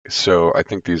So I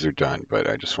think these are done, but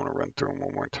I just want to run through them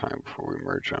one more time before we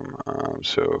merge them.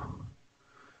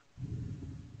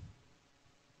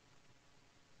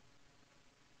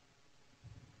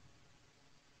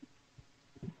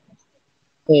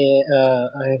 Hey,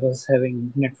 I was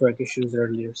having network issues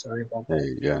earlier. Sorry about that.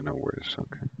 Hey, yeah, no worries.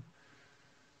 Okay.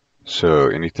 So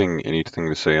anything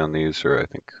to say on these, or I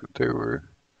think they were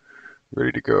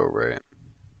ready to go, right?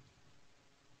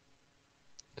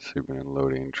 Saving and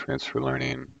loading, transfer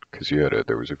learning, because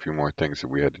there was a few more things that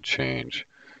we had to change.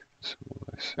 So,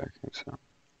 a second, so.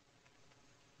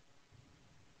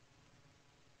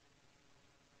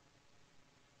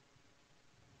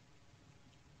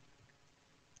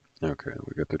 Okay,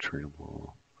 we got the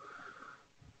trainable.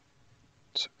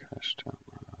 So cache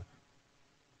download.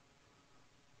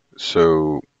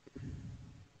 So,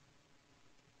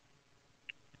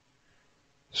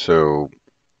 so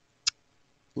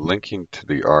linking to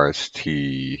the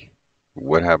RST,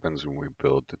 what happens when we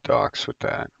build the docs with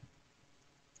that?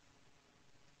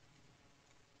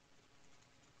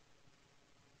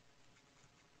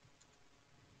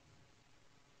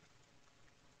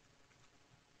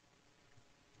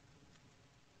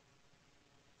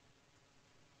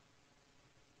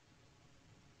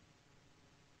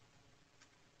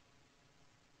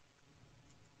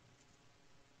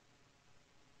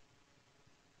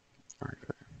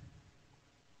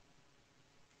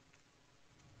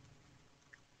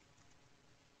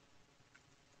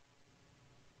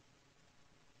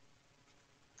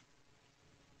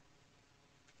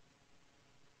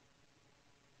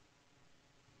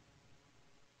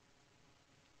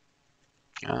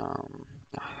 Um,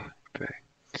 okay.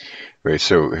 Wait,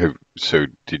 so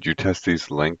did you test these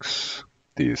links?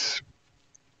 These,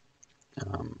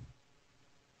 um,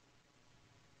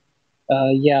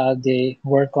 Yeah, they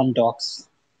work on docs.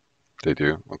 they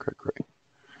do? Okay, great.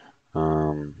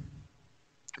 Um,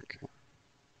 okay.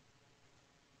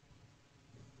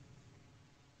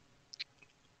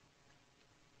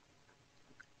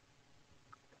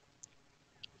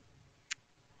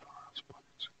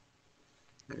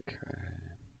 Okay.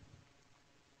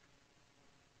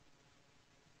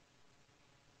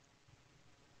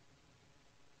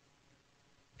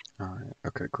 All right.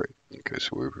 Okay, great. Okay, so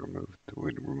we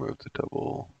removed the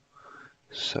double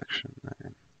section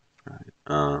there.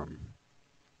 All right.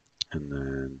 And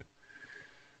then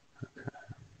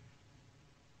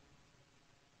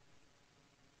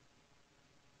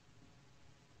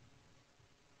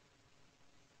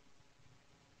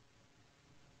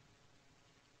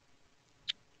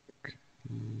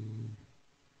mm,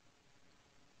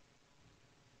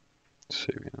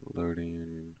 saving and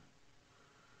loading.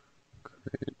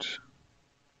 Great.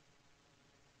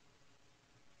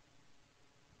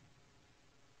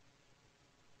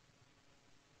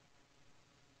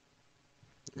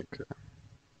 Okay.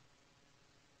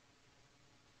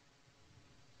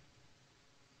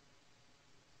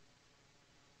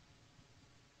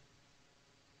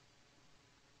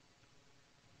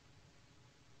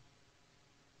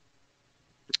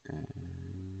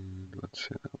 And let's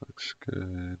see, that looks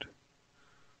good.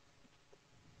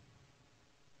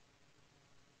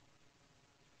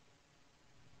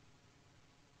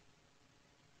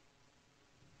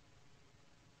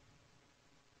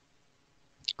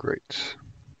 Great.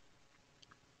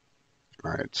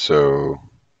 All right. So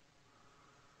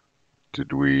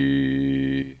did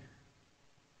we?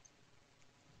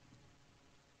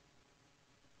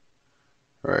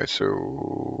 All right.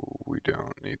 So we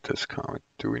don't need this comment.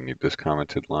 Do we need this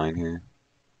commented line here?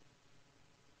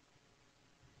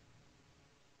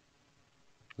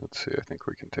 Let's see. I think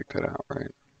we can take that out,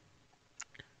 right?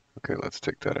 Okay. Let's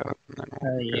take that out, and then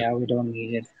we'll be good. Yeah, we don't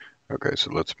need it. Okay.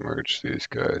 So let's merge these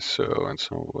guys. So and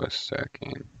some West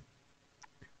stacking,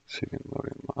 saving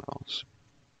loading models,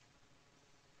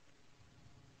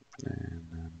 and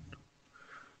then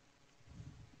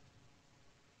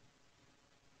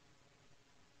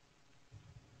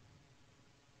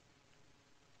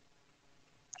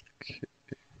okay,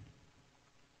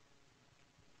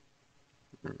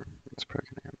 it's probably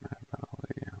gonna get mad about all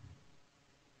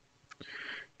the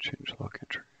change log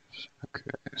entries.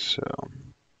 Okay. So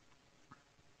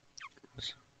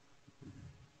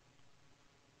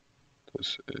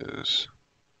this is.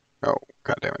 Oh,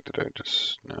 god damn it! Did I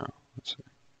just no? Let's see.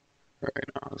 All right,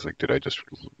 no, I was like, did I just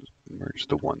merge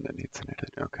the one that needs an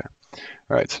edit? Okay.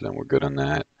 All right, so then we're good on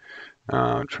that.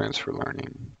 Transfer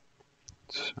learning.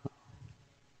 So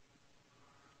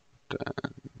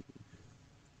then,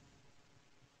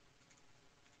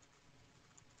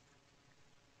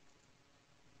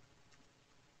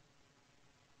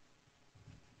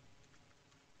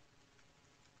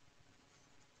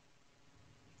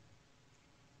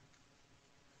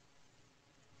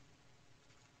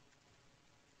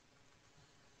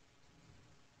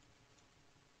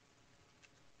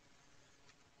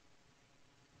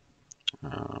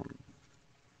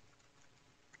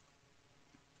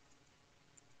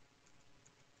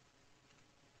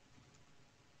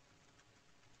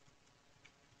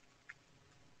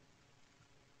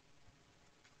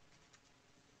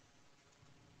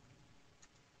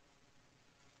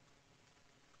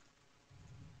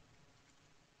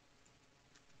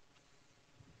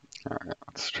 All right,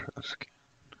 let's try this again.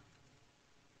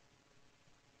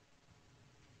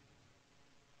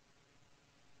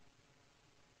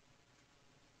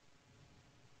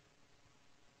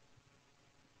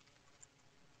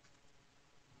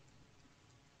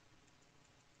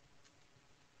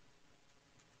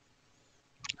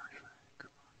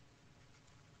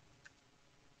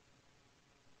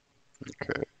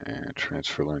 Okay, and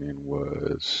transfer learning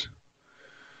was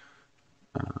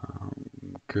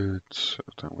good. So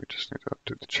then we just need to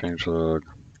update the changelog.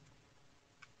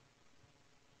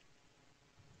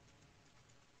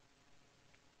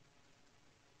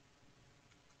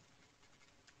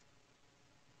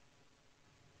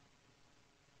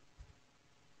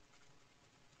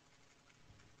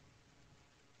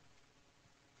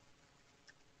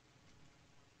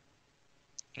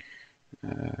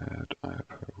 Add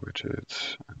iPad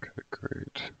widgets. Okay,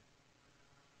 great.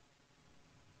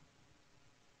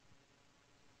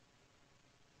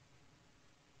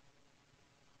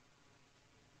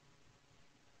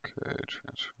 Okay,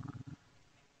 transfer.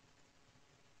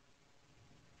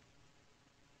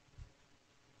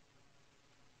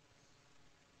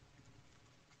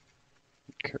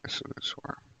 Okay, so these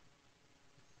were.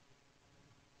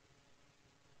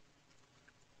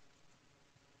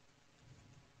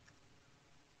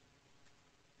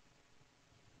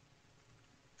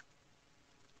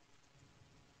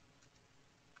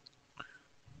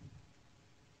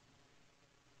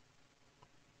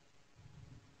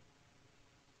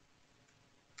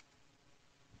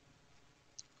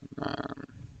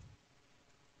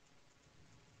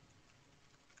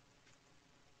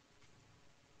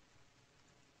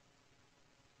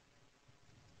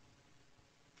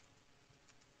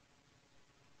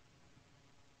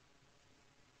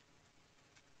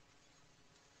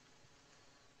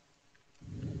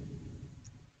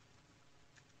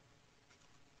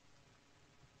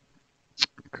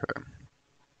 Okay.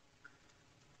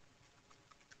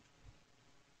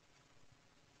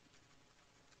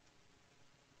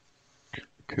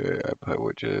 Okay, iPad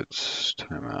widgets,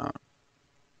 timeout.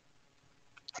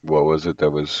 What was it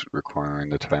that was requiring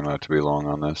the timeout to be long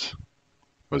on this?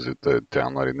 Was it the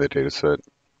downloading the dataset?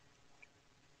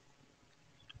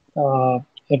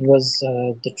 It was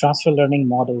the transfer learning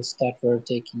models that were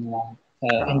taking long in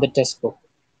Oh, the test book.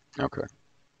 okay.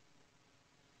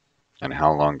 And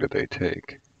how long did they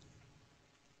take?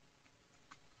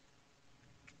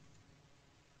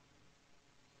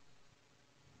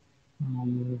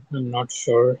 I'm not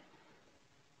sure.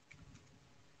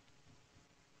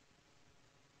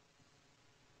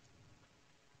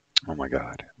 Oh my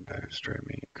God, that is driving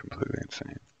me completely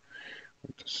insane.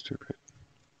 Which is stupid.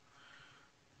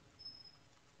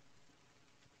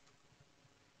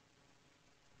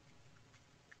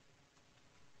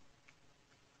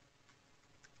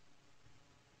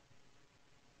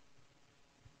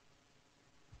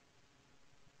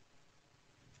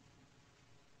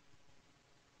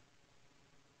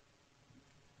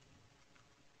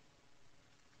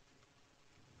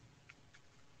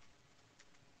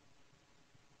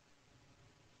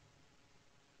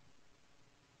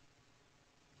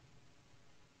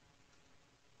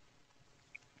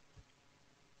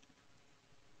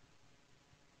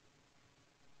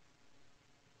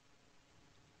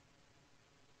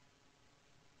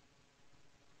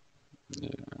 Yeah,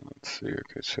 let's see.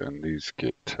 Okay, so and these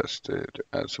get tested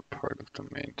as a part of the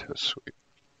main test suite.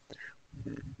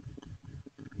 Hmm.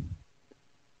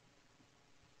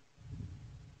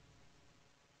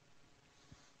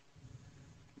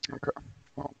 Okay,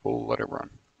 well, we'll let it run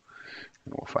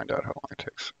and we'll find out how long it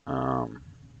takes.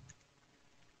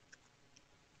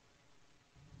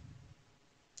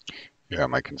 Yeah,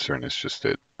 my concern is just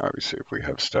that obviously if we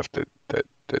have stuff that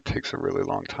takes a really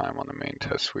long time on the main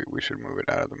test suite, we should move it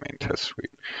out of the main test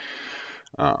suite.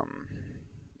 Um,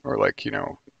 or like,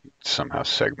 somehow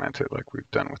segment it like we've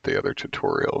done with the other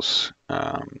tutorials.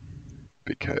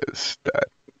 Because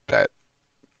that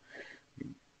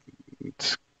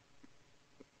it's,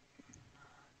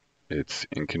 it's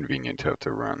inconvenient to have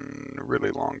to run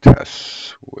really long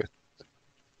tests with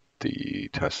the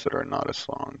tests that are not as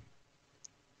long.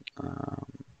 Um,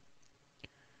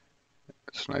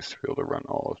 it's nice to be able to run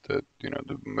all of the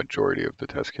majority of the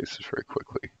test cases very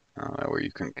quickly. That way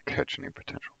you can catch any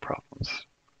potential problems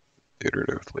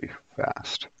iteratively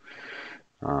fast.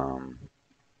 Um,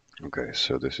 okay,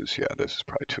 so this is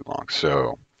probably too long.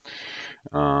 So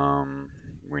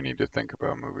we need to think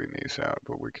about moving these out,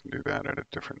 but we can do that at a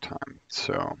different time.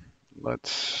 So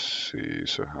let's see.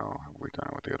 So how have we done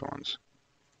it with the other ones?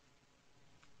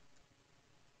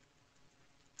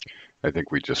 I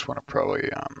think we just want to probably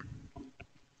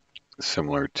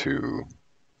similar to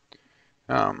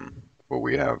what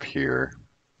we have here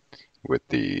with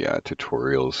the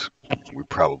tutorials, we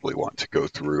probably want to go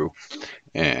through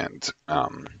and uh,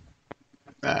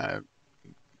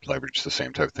 leverage the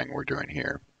same type of thing we're doing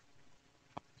here.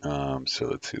 So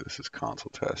let's see, this is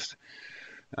console test.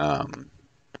 Um,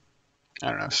 I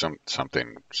don't know,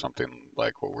 something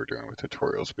like what we're doing with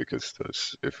tutorials, because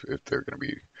those, if they're going to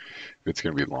be, if it's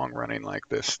going to be long running like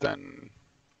this,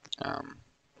 um,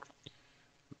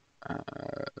 uh,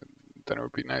 then it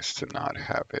would be nice to not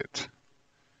have it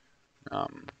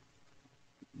um,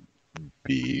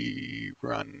 be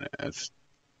run as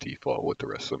default with the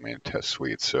rest of the main test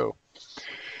suite. So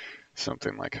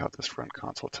something like how this run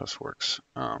console test works.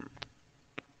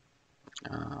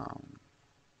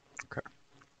 Okay.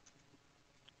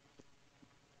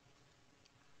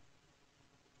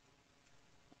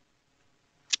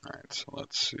 All right. So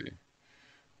let's see.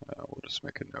 We'll just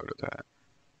make a note of that.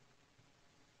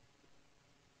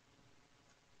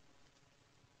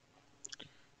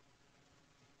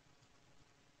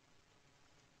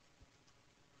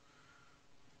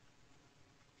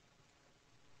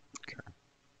 Okay.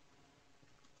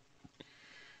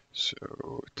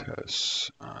 So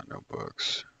tests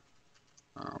notebooks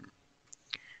um,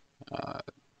 uh,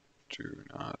 do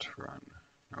not run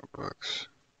notebooks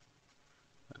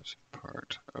as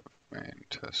part of main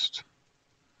test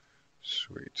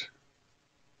suite.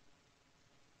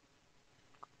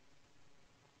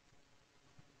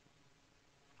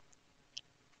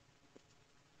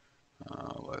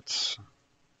 Let's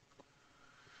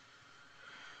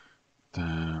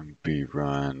them be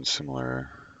run similar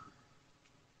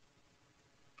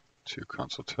to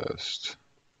console test,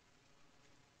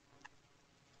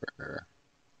 where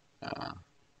uh,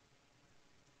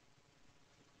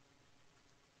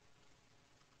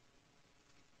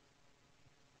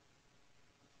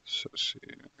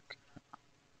 associated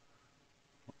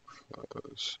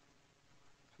flows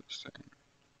testing.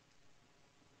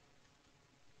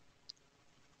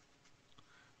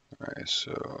 Alright,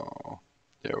 so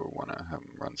yeah, we want to have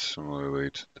them run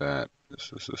similarly to that.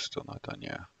 This is still not done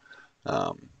yet.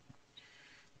 Um,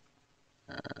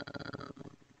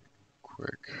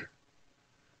 quick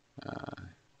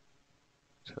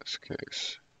test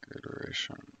case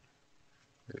iteration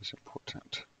is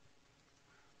important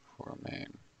for a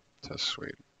main test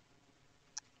suite.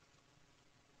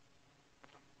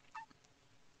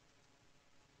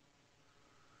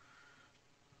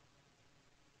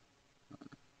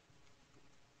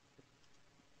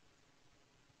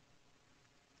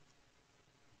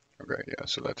 Okay, yeah,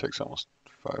 so that takes almost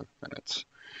 5 minutes.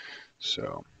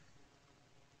 So,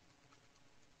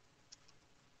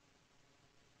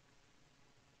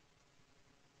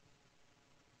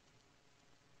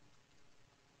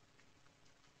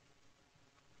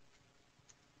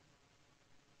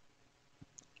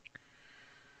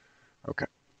 okay.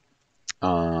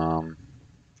 Um,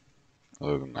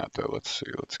 Other than that, though, let's see.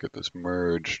 Let's get this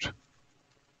merged.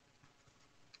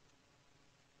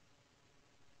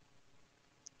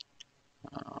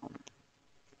 Um,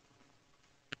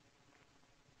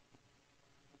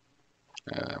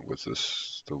 and was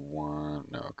this the one?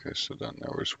 No, okay, so then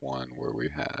there was one where we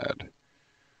had,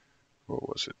 what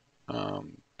was it?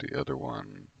 The other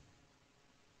one,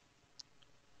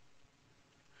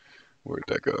 where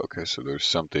did that go? Okay, so there's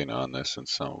something on this and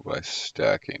some by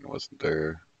stacking, wasn't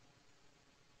there?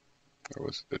 Or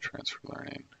was it the transfer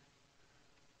learning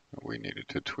we needed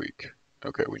to tweak?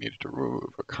 Okay, we needed to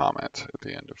remove a comment at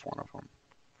the end of one of them.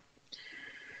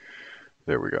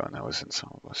 There we go, and that was in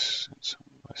some of us, in some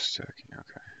by stacking.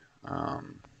 Okay.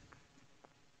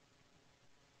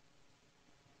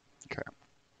 Okay.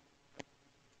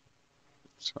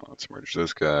 So let's merge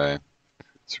this guy.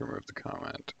 Let's remove the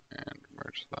comment and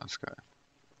merge the last guy.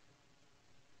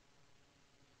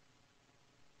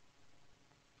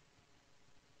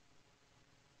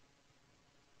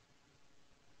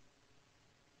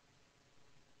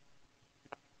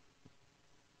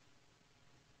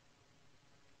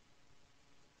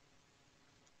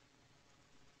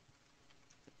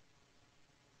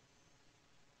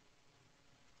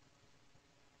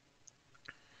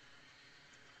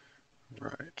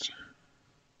 Right.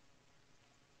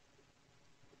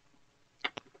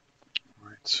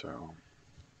 Right, so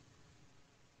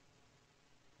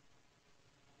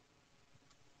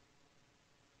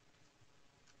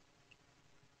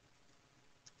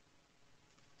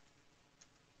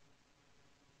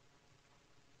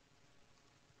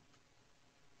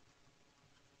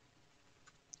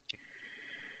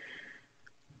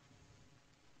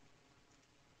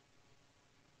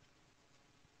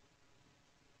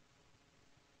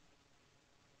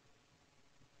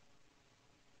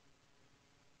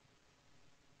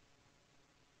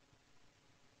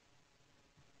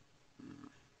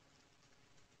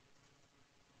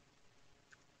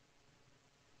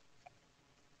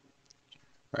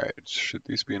All right, should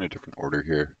these be in a different order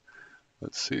here?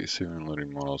 Let's see, saving and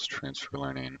loading models, transfer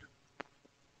learning.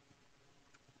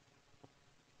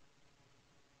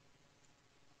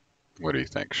 What do you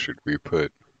think? Should we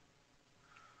put,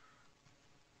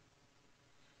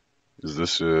 is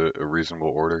this a reasonable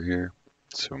order here?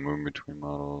 So moving between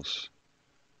models,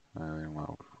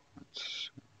 model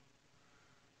performance.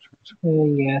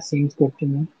 Yeah, seems good to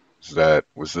me.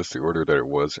 Was this the order that it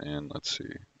was in? Let's see,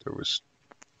 there was,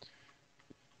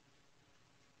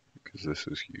 because this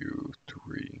is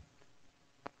U3.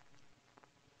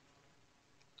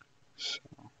 So,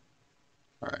 all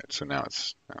right, so now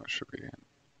it should be in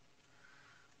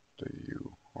the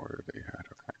U order that you had,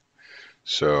 okay.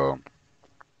 So,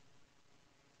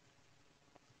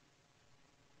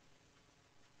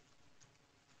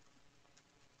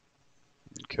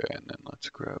 okay, and then let's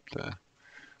grab the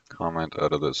comment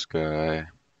out of this guy.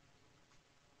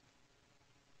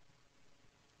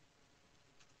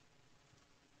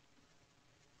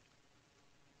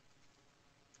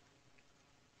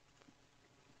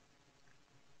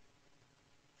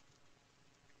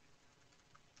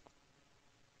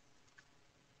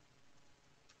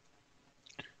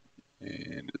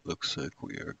 And it looks like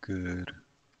we are good.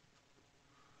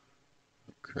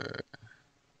 Okay.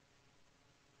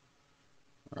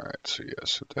 All right, so yeah,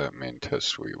 so that main test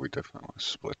suite, we definitely want to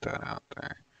split that out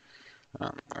there.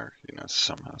 Or,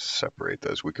 somehow separate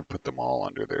those. We could put them all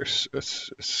under their a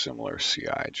similar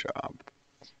CI job.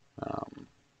 Um,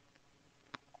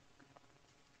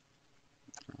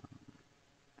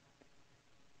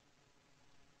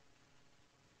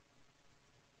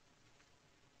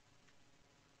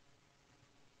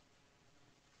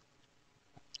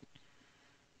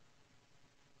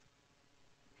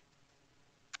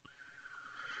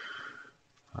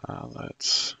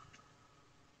 let's,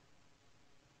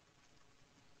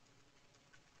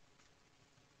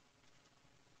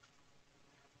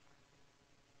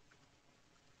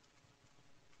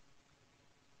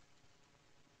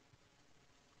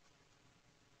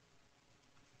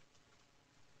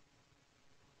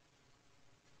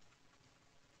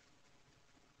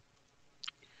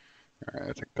 all right,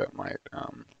 I think that might,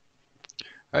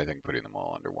 I think putting them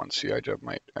all under one CI job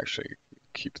might actually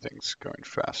keep things going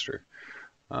faster.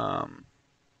 All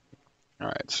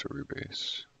right, so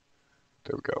Rebase,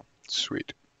 there we go,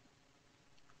 sweet.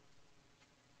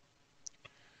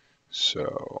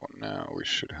 So now we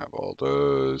should have all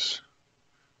those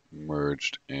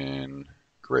merged in.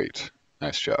 Great,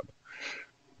 nice job.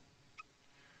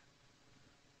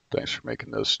 Thanks for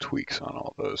making those tweaks on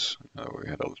all those. We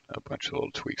had a bunch of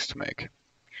little tweaks to make.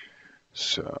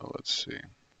 So let's see.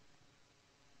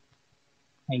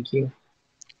 Thank you.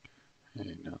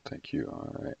 Hey, no, thank you.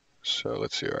 All right. So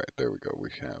let's see. All right, there we go.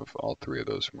 We have all three of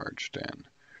those merged in.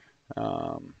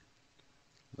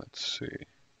 Let's see.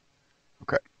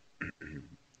 Okay.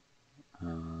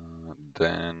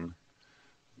 Then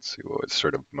let's see what was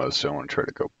sort of most. I want to try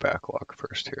to go backlog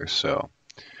first here.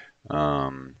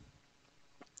 Um,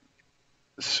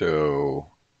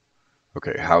 so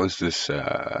okay, how is this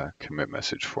commit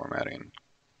message formatting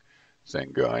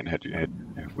thing going? Have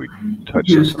we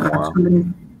touched this Yes, in a while?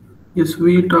 actually, yes,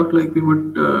 we talked like we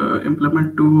would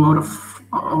implement two out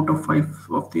of five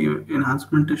of the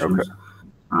enhancement Okay. issues,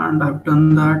 and I've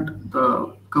done that.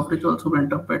 The coverage also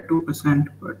went up by 2%,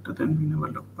 but then we never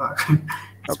looked back.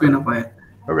 It's Okay. been a while.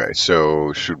 Okay.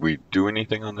 So should we do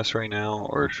anything on this right now,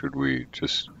 or should we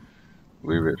just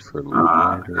leave it for a little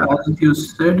later? As you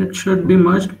said, it should be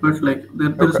merged, but like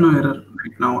there is Okay. no error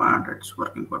right now, and it's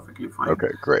working perfectly fine.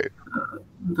 Okay. Great.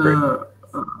 Great. The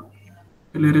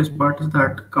hilarious part is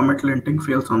that commit linting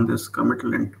fails on this commit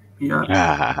lint PR.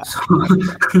 So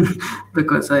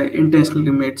because I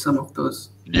intentionally made some of those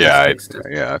Yeah. mistakes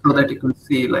Yeah. so Okay. that you can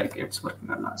see like it's working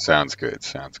or not. Sounds good.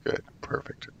 Sounds good.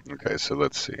 Perfect. Okay. So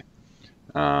let's see.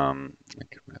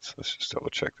 Let's just double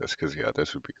check this because yeah,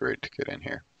 this would be great to get in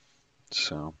here.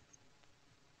 So.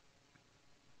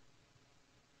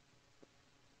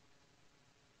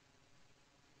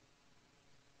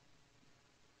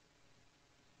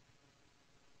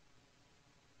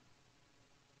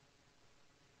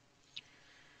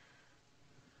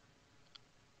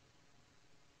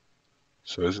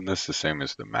 So isn't this the same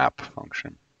as the map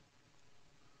function?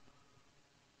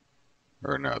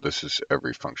 Or no, this is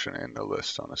every function in the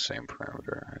list on the same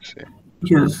parameter. I see.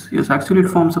 Yes, yes, actually it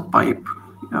forms a pipe.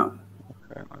 Yeah.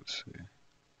 Okay, let's see.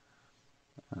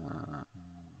 Uh,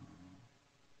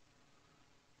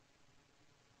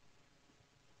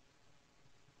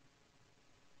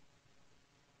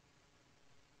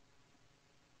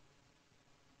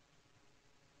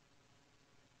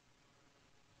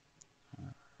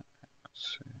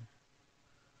 let's see.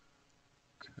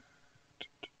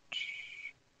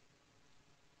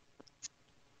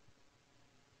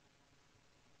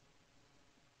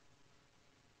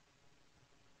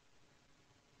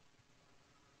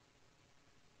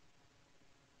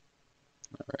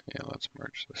 let's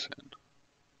merge this in.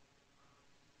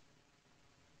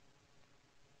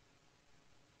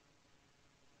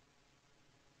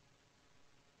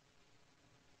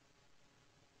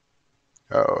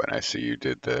 Oh, and I see you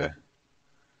did the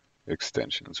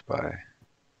extensions by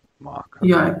mock. Okay.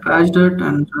 Yeah, I patched it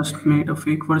and just made a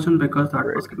fake version because that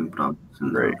Great, was giving problems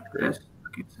in great, the great. test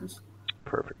cases.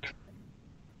 Perfect.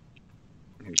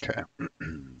 Okay.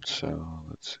 So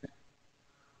let's see.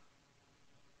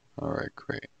 All right,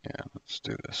 great. Yeah, let's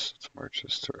do this. Let's merge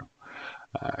this through.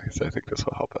 Because I think this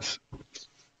will help us.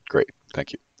 Great,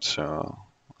 thank you. So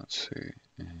let's see.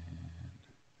 And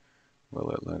will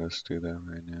it let us do that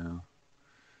right now?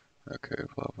 Okay,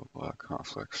 blah, blah, blah,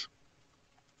 conflicts.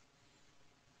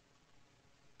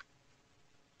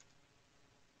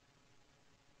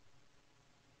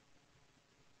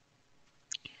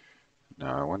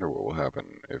 Now I wonder what will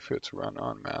happen if it's run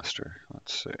on master.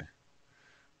 Let's see.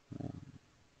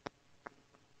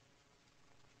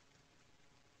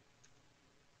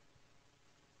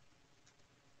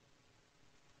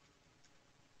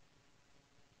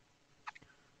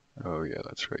 Oh yeah,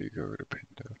 that's right. You go over to pin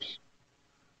depths.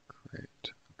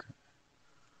 Great. Okay.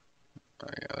 Oh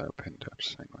yeah, that pin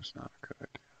depths thing was not a good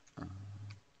idea.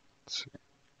 Let's see.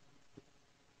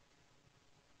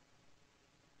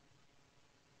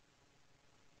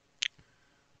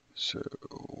 So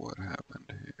what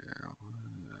happened here?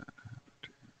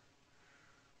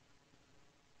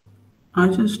 I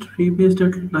just rebased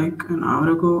it like an hour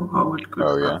ago. How it could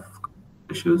Oh yeah. have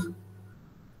issues?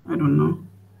 I don't know.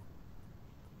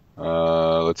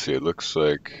 Let's see. It looks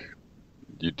like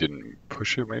you didn't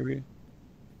push it, maybe.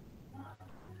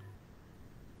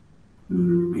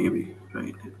 Maybe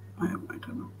right. I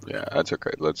don't know. Yeah, that's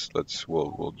okay.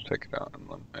 We'll take it out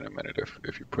in a minute.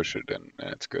 If you push it and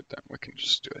it's good, then we can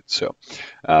just do it. So,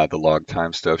 the log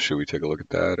time stuff. Should we take a look at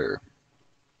that or?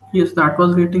 Yes, that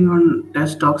was waiting on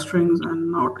test doc strings,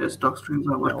 and now test doc strings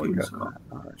are No, we working, got so that.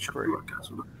 All it right, should great, work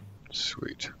as well.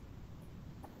 sweet.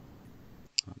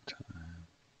 Log time.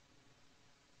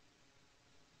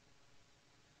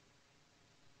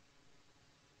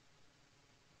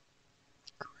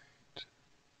 Great.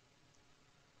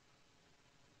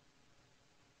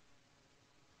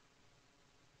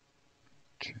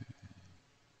 Okay,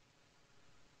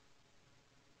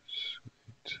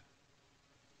 sweet.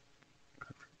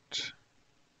 Perfect.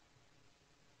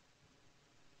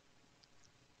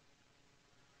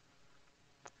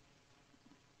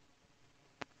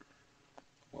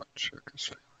 What check is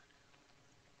failing?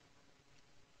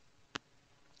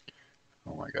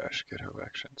 Oh my gosh, GitHub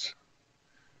Actions.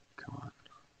 Come on.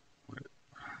 What?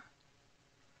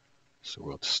 It's the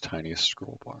world's tiniest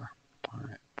scroll bar. All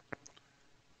right.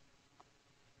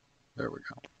 There we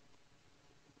go.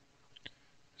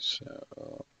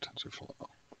 So, TensorFlow. All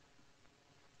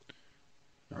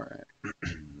right.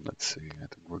 Let's see. I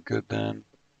think we're good then.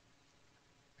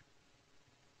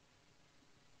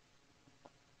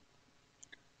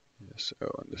 Yes. Oh,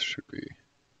 and this should be.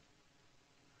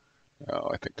 Oh,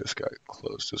 I think this got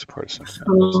closed as part of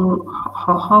something else. So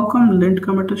how come lint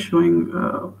commit is showing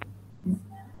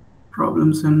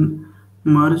problems in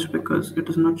merge, because it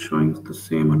is not showing the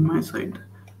same on my side?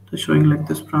 It's showing like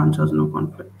this branch has no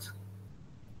conflicts.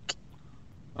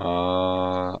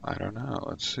 I don't know.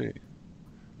 Let's see.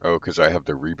 Oh, because I have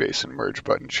the rebase and merge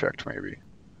button checked, maybe.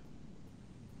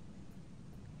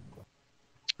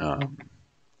 Um,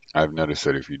 I've noticed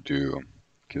that if you do,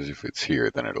 because if it's here,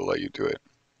 then it'll let you do it.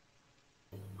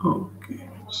 Okay.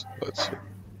 So let's see.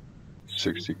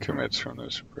 60 commits from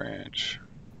this branch.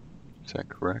 Is that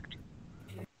correct?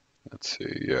 Let's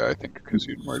see. Yeah, I think because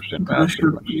you merged in There master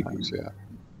a should bunch be of times. Yeah.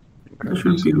 there Okay.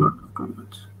 should be a lot of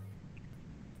comments.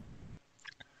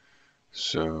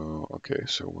 So, okay.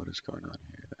 So what is going on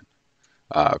here then?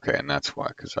 Okay, and that's why,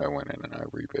 because I went in and I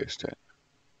rebased it.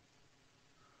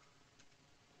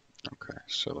 Okay,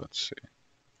 so let's see.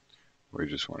 We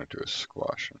just want to do a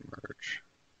squash and merge.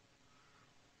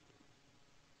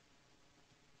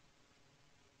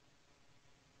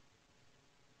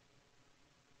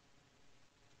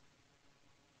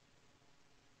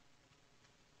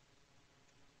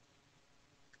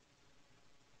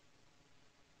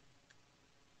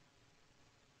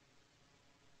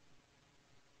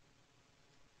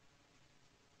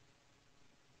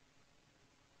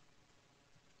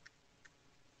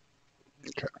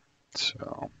 Okay,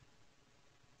 so,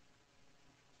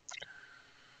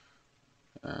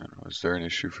 and was there an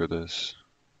issue for this?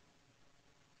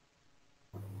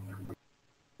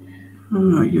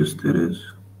 Yes, there is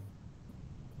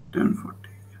 1040.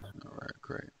 All right,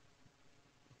 great.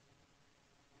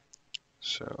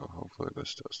 So hopefully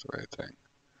this does the right thing.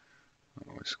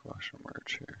 When we squash and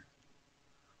merge here.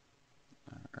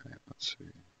 let's see.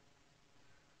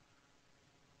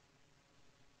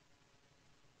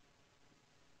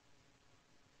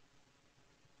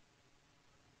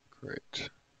 Great.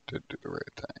 Did do the right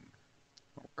thing.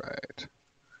 All right.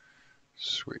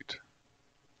 Sweet.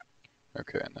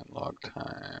 Okay, and then log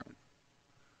time.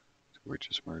 Did we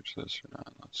just merge this or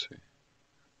not? Let's see.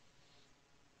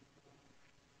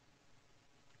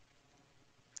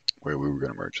 Wait, we were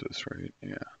going to merge this, right?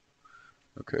 Yeah.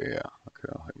 Okay, yeah. Okay,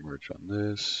 I'll hit merge on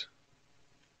this.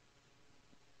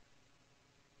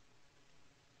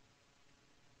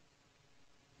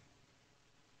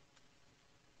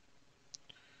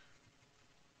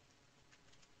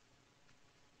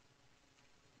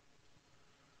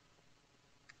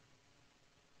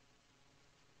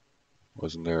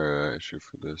 Wasn't there an issue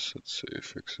for this? Let's see,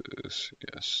 fixes.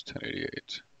 Yes,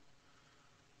 1088.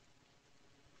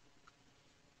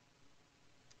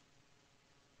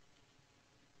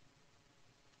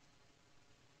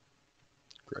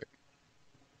 Great.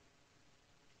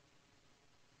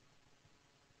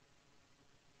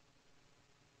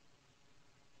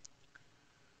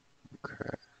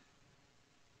 Okay.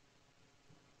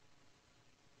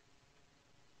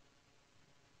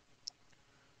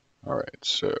 All right,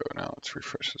 so now let's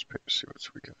refresh this page, see what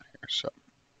we got here. So,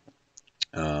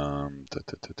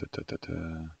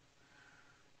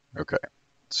 okay,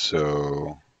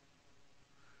 so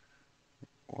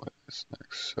what is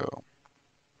next?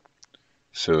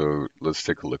 So let's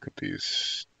take a look at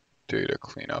these data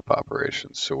cleanup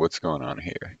operations. So what's going on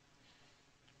here?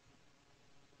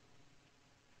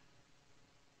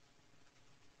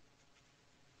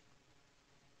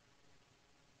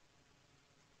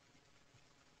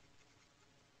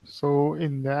 So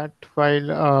in that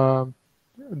file,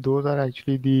 those are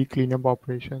actually the cleanup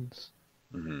operations.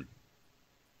 Mm-hmm.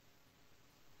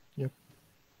 Yep.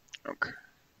 Okay.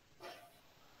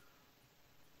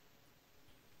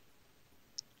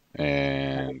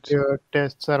 And Your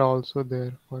tests are also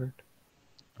there for it.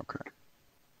 okay.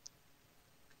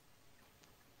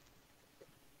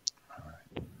 All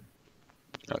right.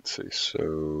 Let's see.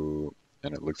 So,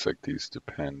 and it looks like these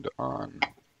depend on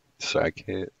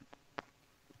scikit.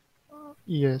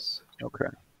 Yes. Okay.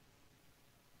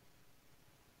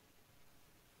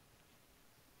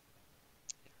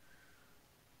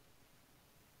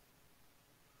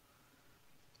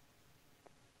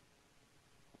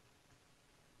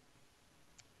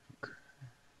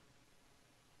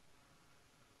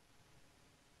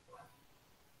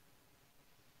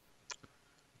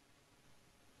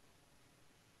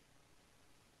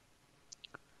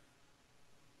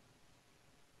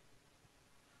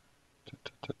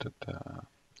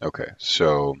 Okay,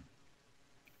 so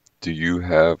do you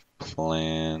have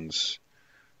plans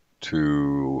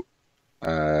to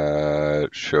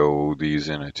show these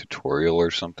in a tutorial or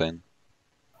something?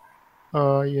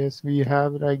 Yes, we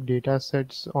have like data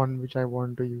sets on which I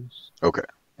want to use. Okay,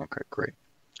 okay, great,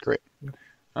 great. Yeah.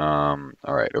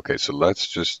 All right, okay, so let's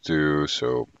just do,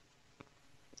 so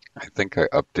I think I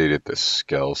updated the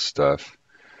scale stuff.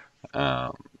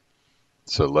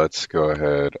 So let's go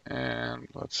ahead and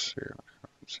let's see what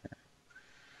happens here.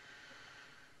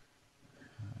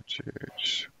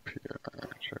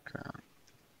 GHPI, check out.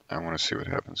 I want to see what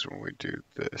happens when we do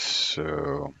this.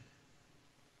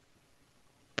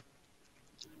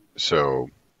 So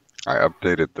I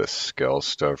updated the scale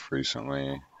stuff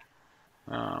recently.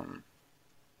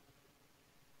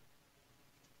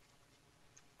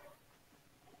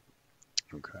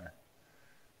 Okay.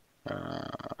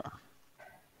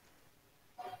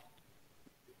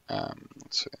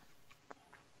 Let's see.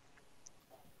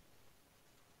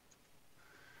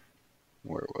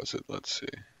 Where was it? Let's see.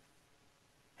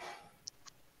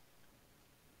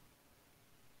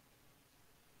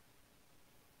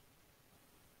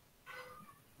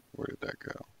 Where did that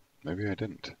go? Maybe I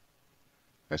didn't.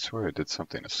 I swear I did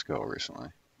something to scale recently.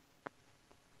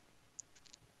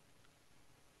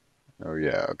 Oh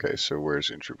yeah, okay, so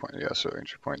where's entry point? Yeah, so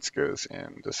entry points goes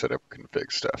in the setup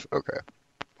config stuff. Okay.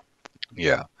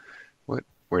 Yeah. What?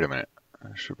 Wait a minute.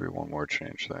 There should be one more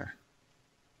change there.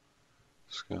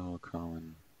 Scale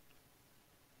common.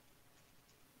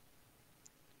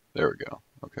 There we go.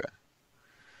 Okay.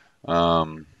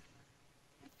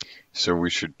 So we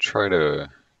should try to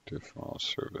do file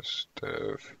service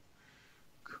dev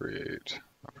create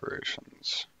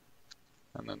operations.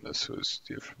 And then this was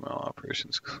DFML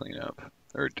operations cleanup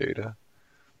or data.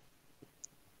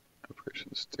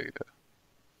 Operations data.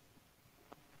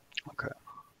 Okay.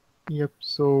 Yep.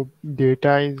 So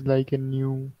data is like a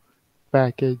new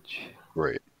package.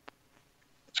 Great.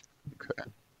 Okay.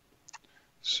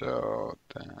 So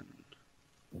then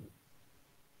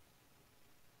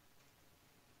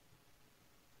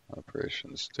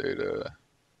Operations data.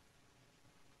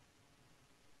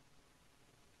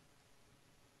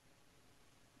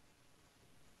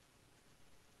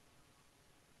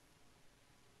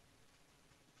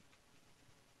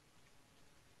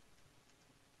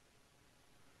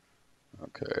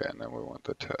 Okay, and then we want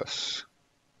the tests.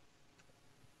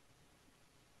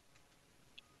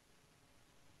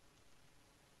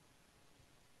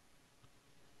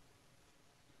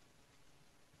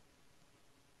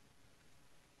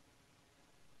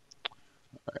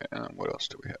 All right, and what else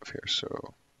do we have here? So,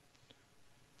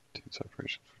 teams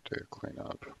operations for data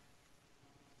cleanup.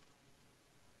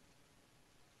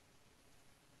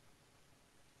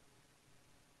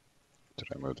 Did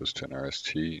I move this to an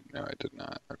RST? No, I did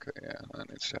not. Okay, yeah, that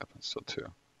needs to happen still too.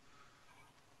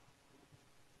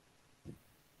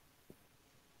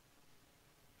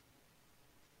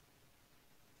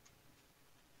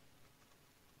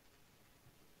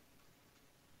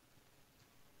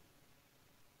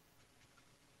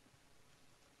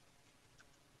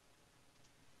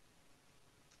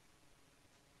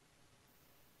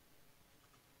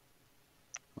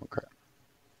 Okay.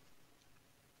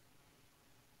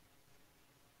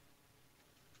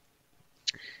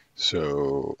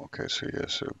 So, okay, so yeah,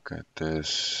 so got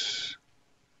this.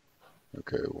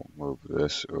 Okay, we'll move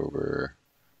this over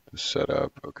to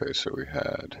setup. Okay, so we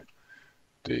had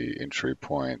the entry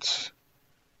points.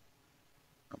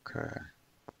 Okay.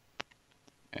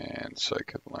 And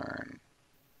scikit-learn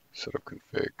setup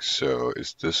config. So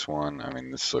is this one, I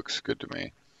mean, this looks good to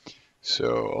me.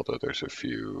 So, although there's a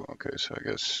few, okay, so I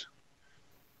guess,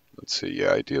 let's see,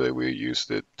 yeah, ideally we use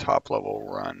the top level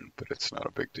run, but it's not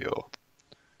a big deal.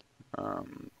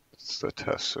 It's the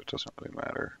test, so it doesn't really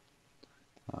matter.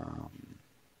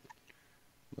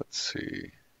 Let's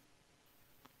see,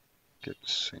 get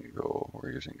single,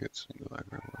 we're using get single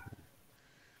everywhere.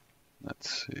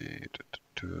 Let's see,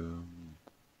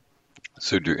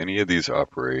 so do any of these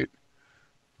operate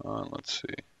on, let's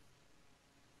see.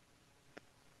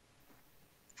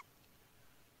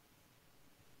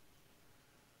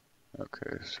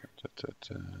 Okay, so,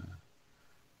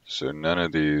 so none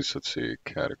of these, let's see,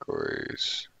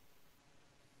 categories.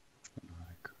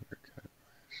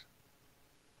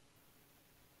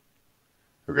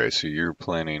 Okay, so you're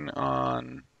planning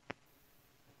on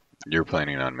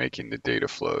making the data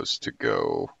flows to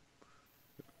go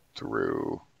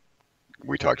through.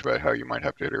 We talked about how you might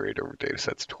have to iterate over data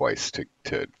sets twice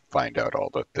to find out all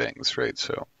the things, right?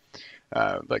 So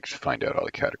like to find out all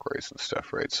the categories and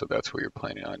stuff, right? So that's what you're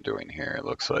planning on doing here, it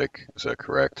looks like. Is that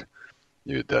correct?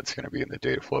 That's going to be in the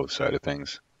data flow side of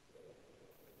things?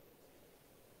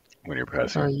 When you're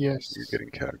passing, Yes. you're getting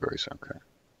categories, okay.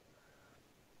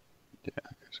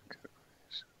 Yeah, so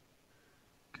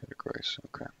categories,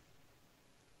 okay.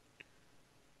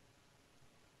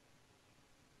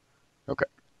 Okay.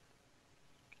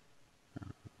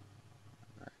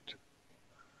 Right.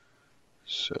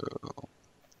 So,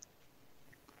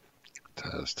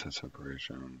 test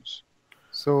operations.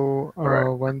 So Right.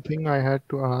 one thing I had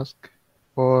to ask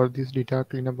for these data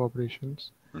cleanup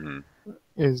operations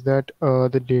is that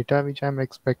the data which I'm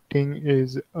expecting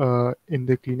is in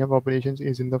the cleanup operations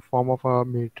is in the form of a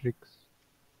matrix,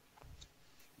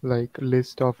 like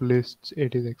list of lists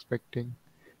it is expecting.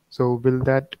 So will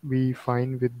that be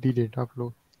fine with the data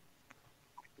flow?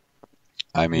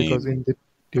 I Because in mean, the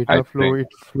I data flow, think,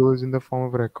 it flows in the form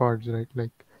of records, right?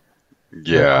 Like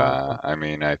yeah, records. I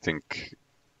mean, I think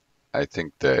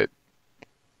that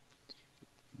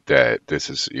this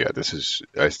is, yeah,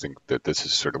 I think that this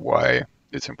is sort of why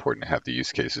it's important to have the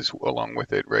use cases along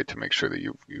with it, right? To make sure that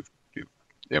you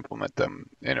implement them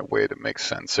in a way that makes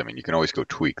sense. I mean, you can always go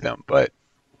tweak them, but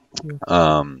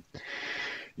Yeah.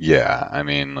 yeah, I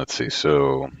mean, let's see.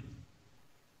 So,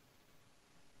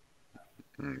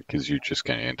 because you're just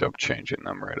going to end up changing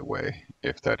them right away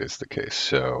if that is the case.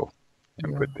 So,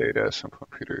 input data, some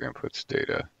computer inputs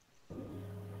data.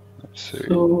 Let's see.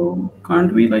 So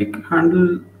can't we like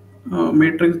handle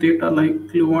matrix data like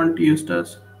Gluon TS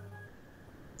does?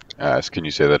 Can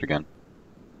you say that again?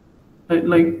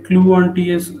 Like Gluon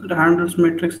TS handles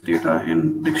matrix data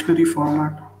in dictionary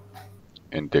format.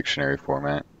 In dictionary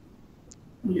format?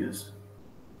 Yes.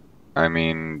 I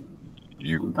mean,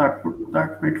 So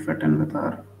that might fit in with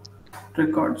our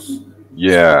records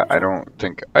yeah, I structure. don't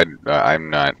think I'm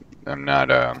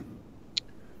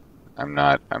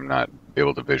not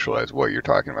able to visualize what you're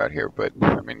talking about here, but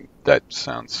I mean, that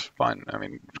sounds fun. I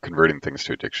mean, converting things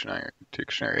to a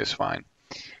dictionary is fine.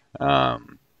 I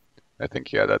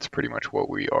think, yeah, that's pretty much what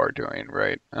we are doing,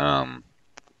 right?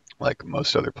 Like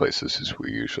most other places, is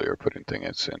we usually are putting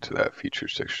things into that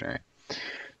features dictionary.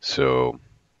 So,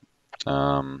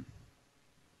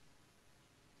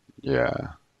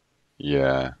 Yeah.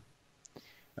 Yeah.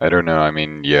 I don't know. I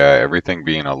mean, yeah, everything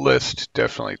being a list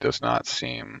definitely does not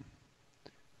seem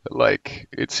like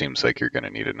it seems like you're going to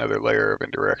need another layer of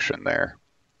indirection there.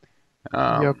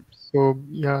 Yep. Um, So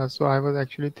yeah, so I was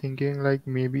actually thinking like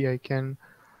maybe I can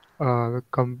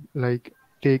come like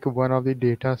take one of the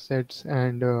data sets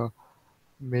and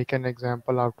make an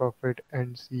example out of it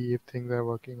and see if things are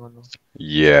working or not.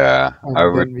 yeah, I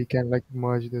And would. then we can like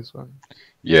merge this one.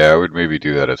 Yeah, I would maybe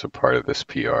do that as a part of this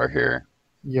PR here,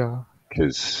 Yeah.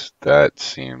 because that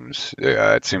seems.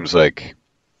 Yeah, it seems like.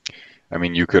 I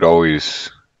mean, you could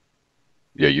always.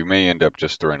 Yeah, you may end up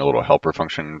just throwing a little helper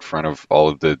function in front of all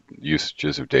of the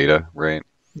usages of data, right?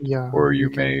 Yeah, Or we you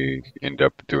can do may end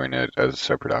up doing it as a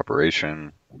separate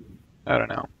operation. I don't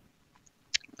know.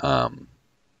 Um,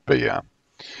 but yeah.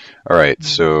 All right, that.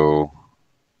 so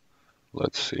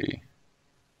let's see.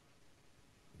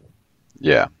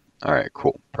 Yeah. All right,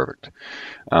 cool. Perfect.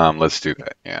 Let's do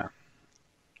that. Yeah.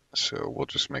 So we'll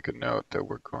just make a note that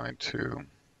we're going to,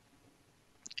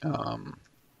 um,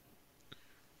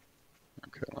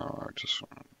 okay, no, I just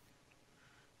want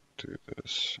to do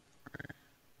this.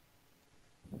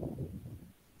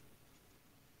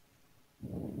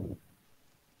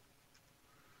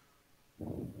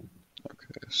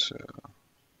 Okay, so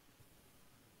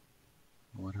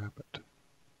what happened?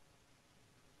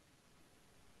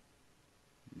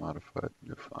 Modified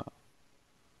new file.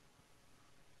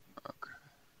 Okay.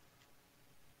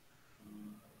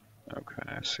 Okay,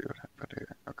 I see what happened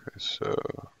here. Okay, so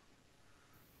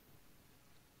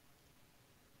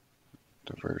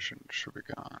the version should be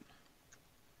gone.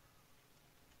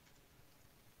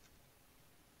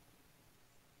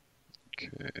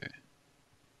 Okay.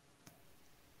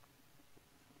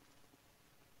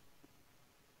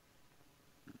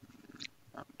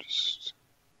 I'm just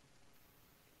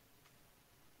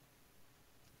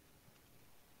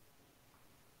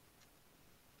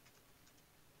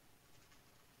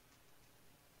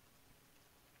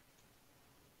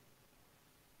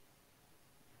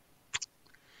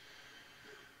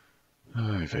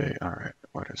okay, all right.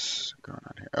 What is going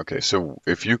on here? Okay, so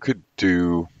if you could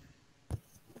do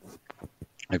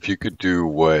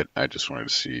what I just wanted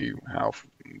to see how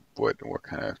what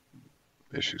kind of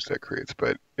issues that creates,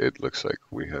 but it looks like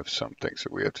we have some things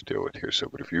that we have to deal with here. So,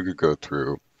 but if you could go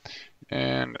through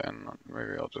and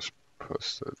maybe I'll just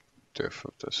post the diff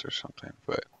of this or something,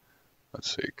 but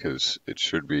let's see, because it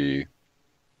should be,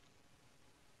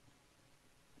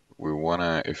 we want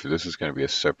to, if this is going to be a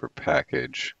separate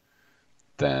package,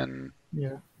 then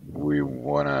Yeah. we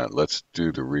want to, let's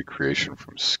do the recreation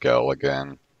from Skell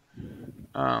again,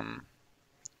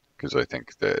 because I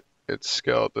think that it's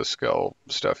Skell, the Skell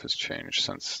stuff has changed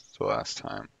since the last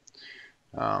time.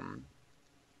 Um,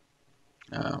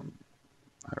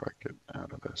 how do I get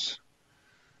out of this?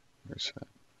 Reset.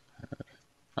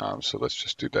 So let's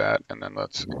just do that, and then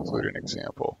let's include an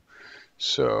example.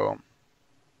 So,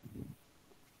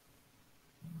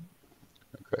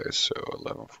 okay, so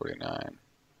 1149.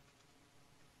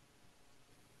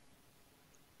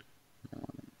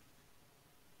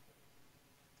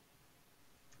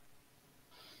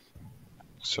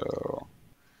 So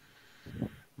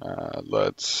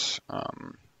let's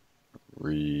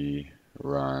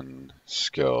rerun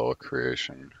skill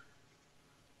creation.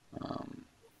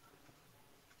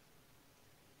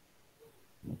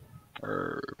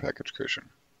 Or package creation.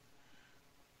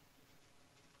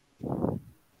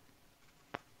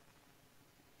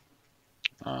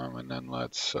 And then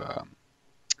let's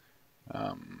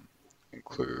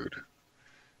include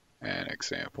an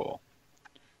example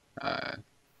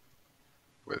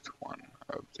with one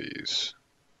of these,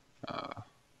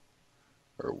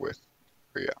 or with,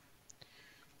 yeah.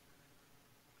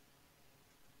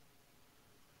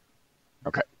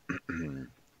 Okay.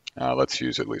 Let's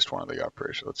use at least one of the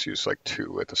operations. Let's use like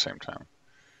two at the same time.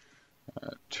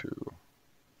 Two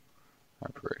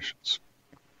operations.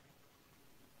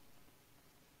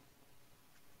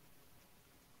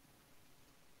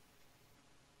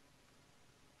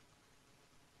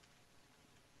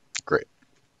 Great.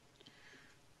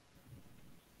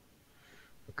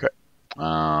 Okay.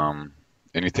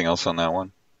 Anything else on that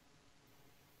one?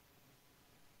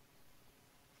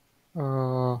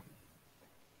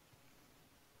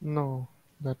 No,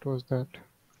 that was that.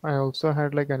 I also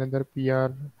had like another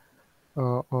PR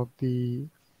of the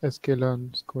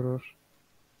sklearn scorer.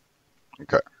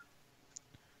 Okay.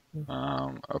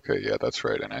 Okay, yeah, that's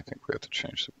right. And I think we have to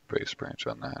change the base branch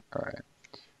on that. All right.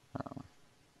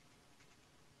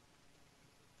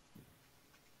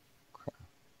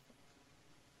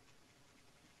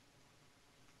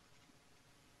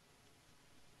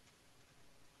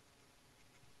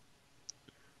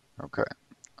 Okay. Okay.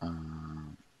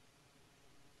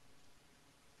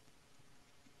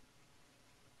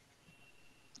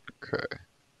 Okay.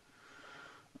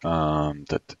 Da,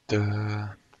 da, da.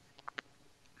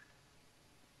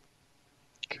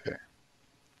 Okay.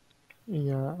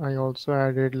 Yeah, I also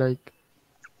added like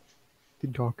the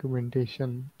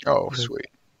documentation, Oh, like sweet.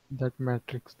 that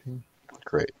matrix thing.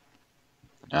 Great.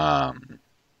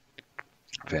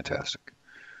 Fantastic.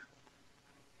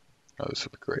 Oh, this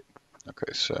will be great.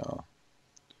 Okay, so,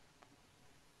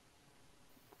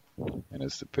 and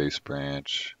is the base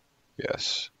branch?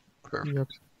 Yes. Perfect. Yep.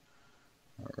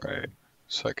 All right.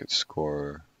 Scikit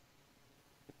score.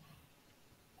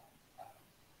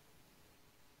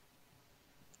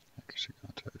 Accuracy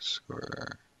context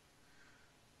score.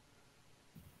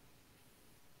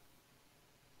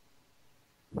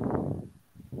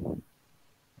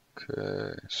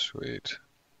 Okay, sweet.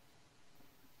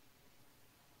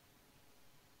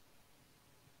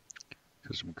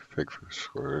 Custom config for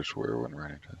scores where when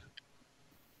running to.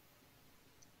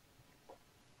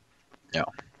 Yeah,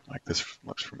 like this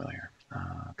looks familiar.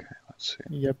 Okay, let's see.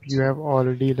 Yep, you have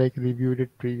already like reviewed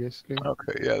it previously.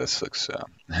 Okay, yeah, this looks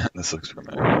this looks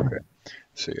familiar. Okay,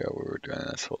 so yeah, we were doing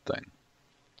this whole thing.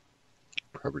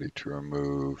 Property to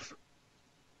remove.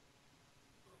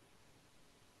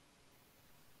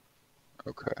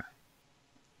 Okay.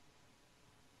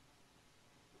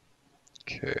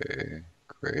 Okay,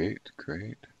 great.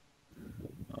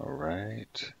 All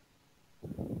right,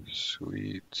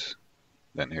 sweet.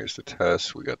 Then here's the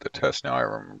test. We got the test now. I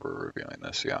remember reviewing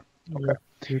this. Yeah. Okay. Yep,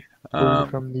 you pulled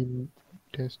from the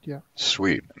test. Yeah.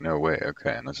 Sweet. No way.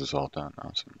 Okay, and this is all done.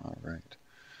 Awesome. All right.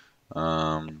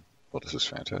 Well, this is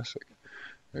fantastic.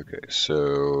 Okay,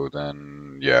 so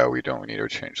then, yeah, we don't need a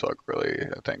changelog really,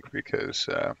 I think, because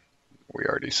we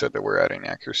already said that we're adding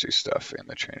accuracy stuff in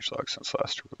the changelog since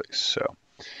last release. So,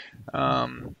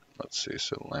 let's see.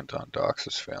 So lint on docs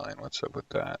is failing. What's up with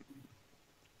that?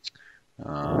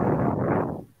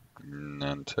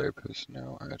 None type has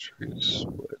no attribute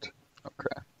split.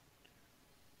 Okay.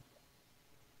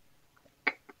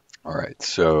 All right.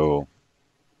 So,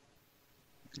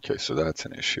 okay, so that's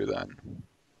an issue then.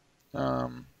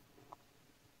 Let's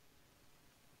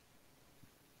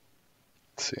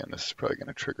see, and this is probably going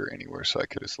to trigger anywhere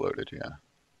Scikit is loaded. Yeah.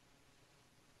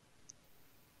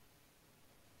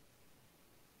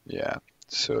 Yeah.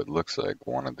 So it looks like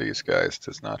one of these guys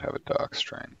does not have a doc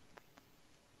string.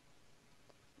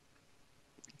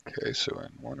 Okay, so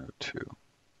in 102.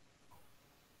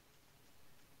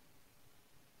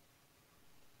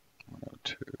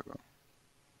 102.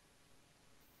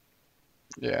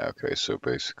 Yeah, okay, so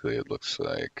basically it looks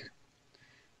like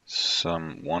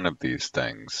one of these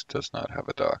things does not have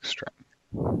a doc string,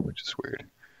 which is weird.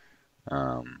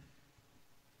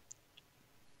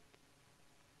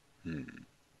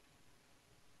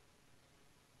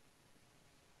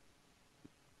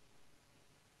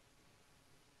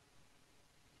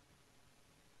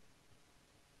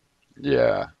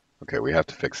 Yeah, okay, we have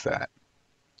to fix that.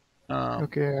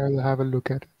 Okay, I'll have a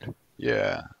look at it.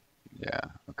 Yeah,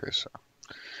 okay, so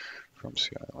from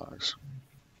CI logs.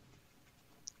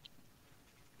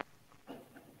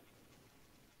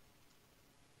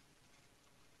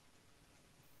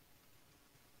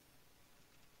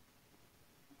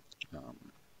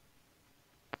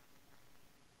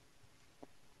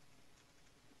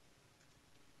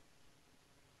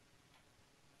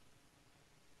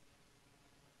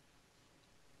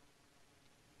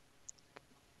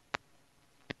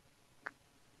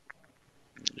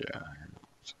 Yeah,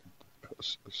 let's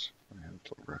post this. I have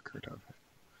the record of it.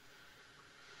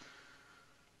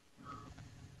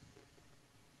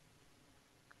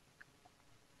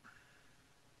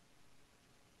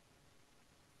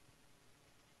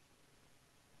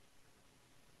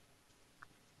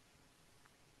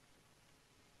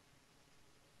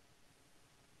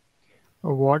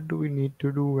 What do we need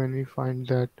to do when we find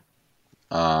that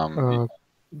one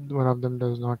of them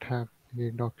does not have a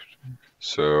doc string?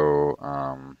 So,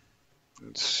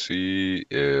 see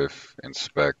if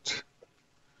inspect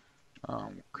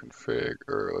config,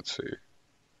 or let's see,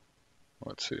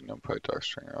 numpy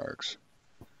docstring args.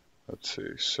 Let's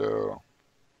see, so, all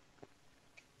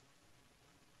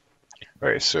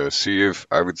right, so see if,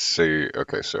 I would say,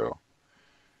 okay, so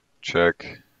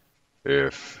check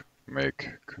if make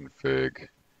config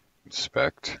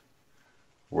inspect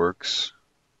works.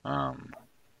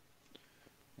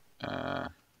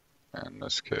 In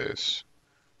this case,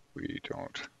 we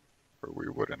don't, or we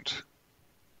wouldn't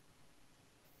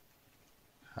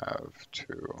have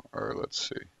to, or let's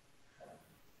see.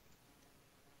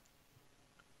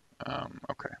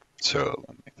 Okay, so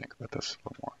let me think about this a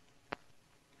little more.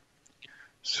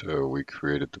 So we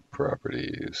created the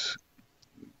properties,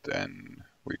 then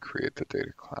we create the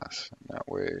data class, and that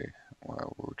way,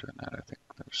 while we're doing that, I think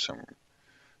there's some,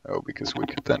 oh, because we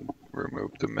could then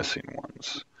remove the missing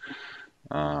ones.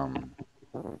 Alright,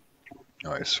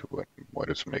 so what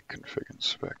is make config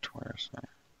inspect? Where is that?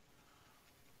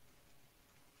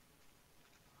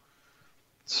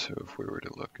 So if we were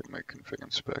to look at make config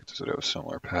inspect, does it have a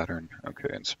similar pattern?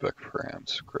 Okay, inspect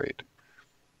params, great.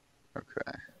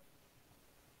 Okay.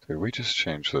 Did we just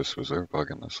change this? Was there a bug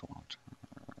in this a long time?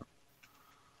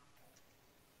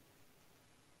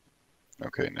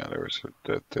 Okay, now there was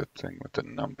that thing with the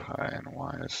numpy, and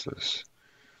why is this?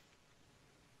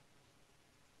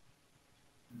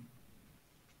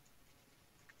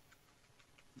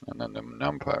 And then the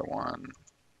numpy one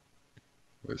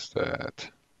was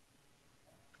that.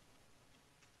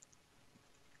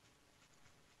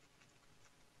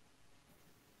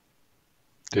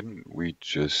 Didn't we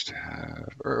just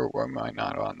have, or am I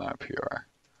not on that PR?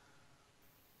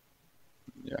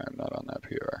 Yeah, I'm not on that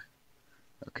PR.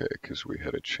 Okay, because we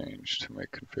had a change to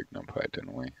make config numpy,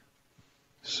 didn't we?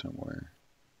 Somewhere.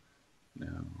 No,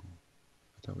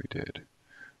 I thought we did. I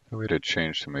thought we had a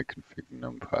change to make config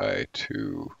numpy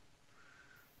to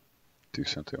do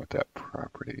something with that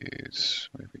properties.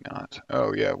 Maybe not.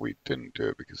 Oh yeah, we didn't do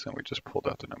it because then we just pulled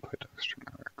out the numpy docstring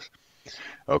args.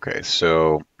 Okay,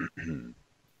 so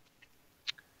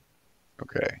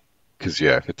okay, because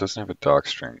yeah, if it doesn't have a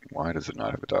docstring, why does it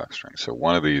not have a docstring? So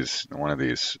one of these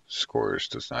scores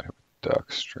does not have a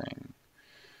docstring.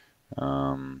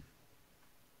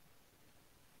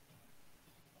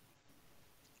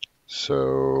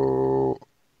 So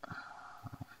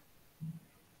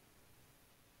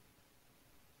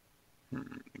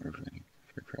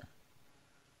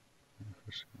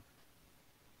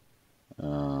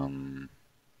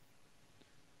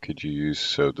could you use,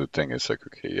 so the thing is like,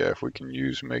 okay, yeah, if we can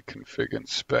use make config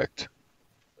inspect,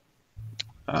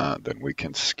 then we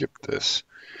can skip this.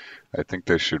 I think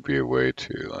there should be a way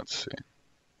to, let's see.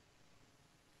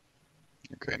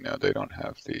 Okay, no, they don't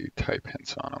have the type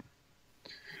hints on them.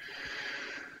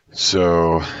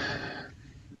 So,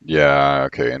 yeah,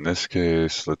 okay, in this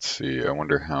case, let's see, I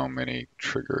wonder how many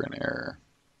trigger an error.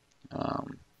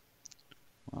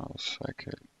 Well,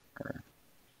 scikit error.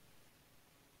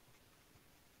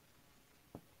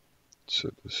 So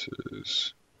this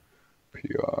is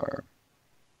PR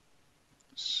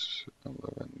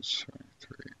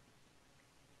 1173.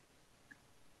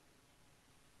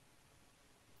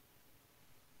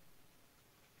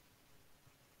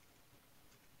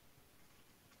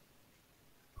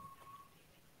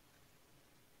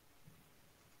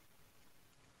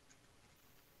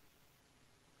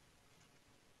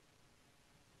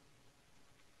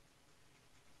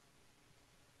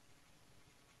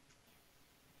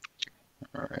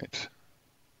 All right.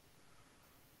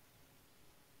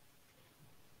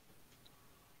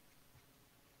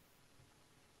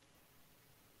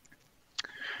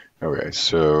 Okay,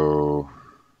 so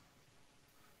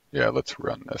yeah, let's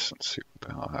run this and see what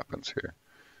the hell happens here.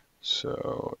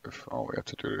 So if all we have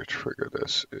to do to trigger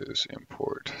this is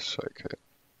import scikit.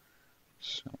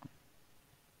 So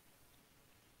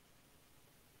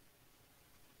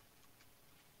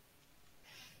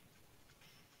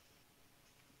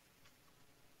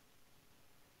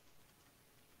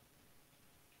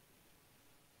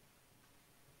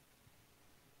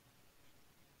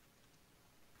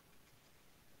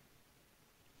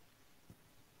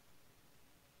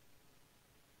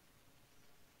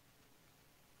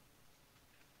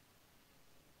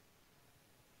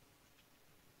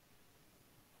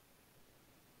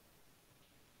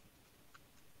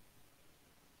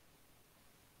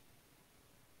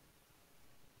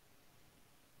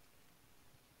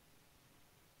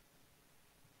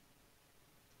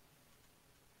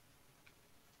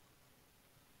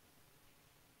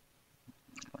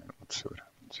let's see what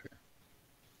happens here.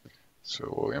 So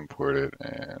we'll import it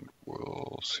and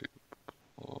we'll see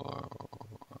blow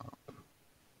up.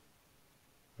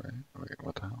 Right? Wait,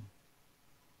 what the hell?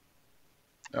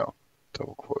 Oh,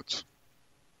 double quotes.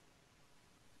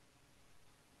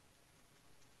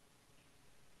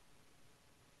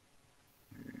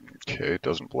 Okay, it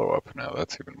doesn't blow up now.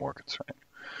 That's even more concerning.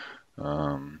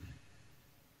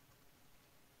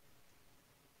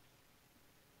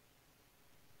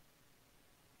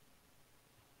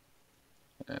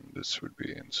 And this would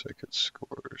be in scikit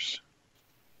scores.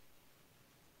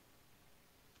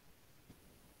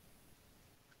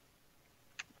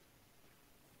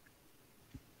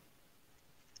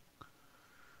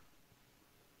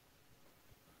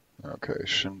 Okay,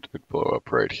 shouldn't it blow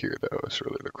up right here though is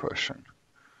really the question.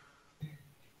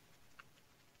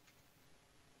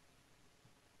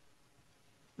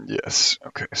 Yes.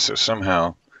 Okay. So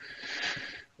somehow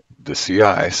the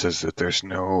CI says that there's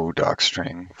no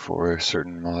docstring for a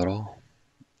certain model.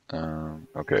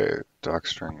 Okay,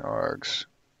 docstring args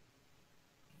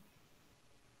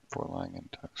for lying in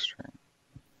docstring.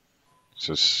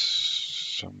 So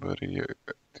somebody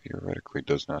theoretically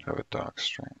does not have a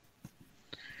docstring.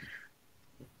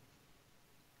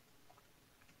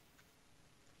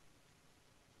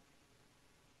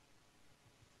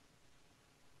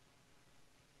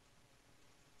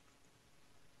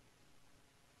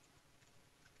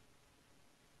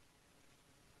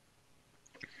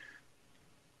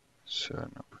 So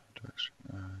no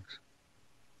docstring args.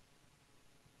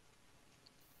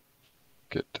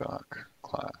 Get doc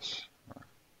class.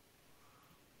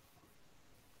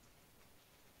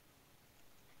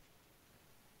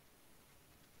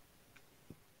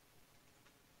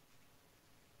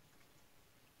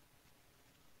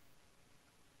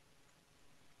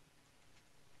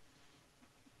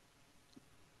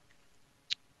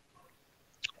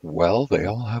 Well, they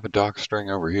all have a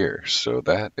docstring over here, so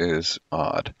that is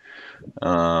odd.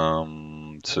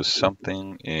 So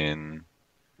something in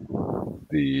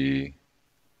the...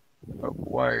 Oh,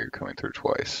 why are you coming through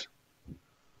twice?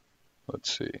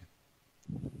 Let's see.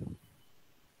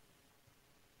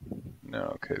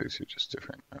 No, okay, these are just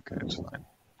different. Okay, it's fine.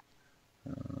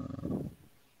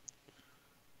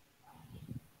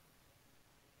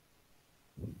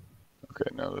 Okay,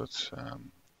 no, that's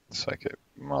scikit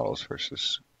models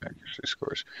versus accuracy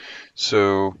scores.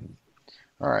 So,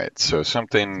 all right, so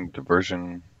something, the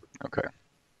version, okay.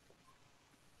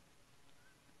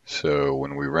 So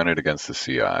when we run it against the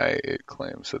CI, it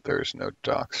claims that there's no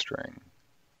docstring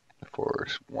for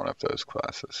one of those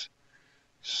classes.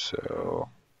 So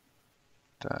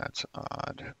that's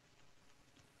odd.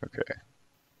 Okay.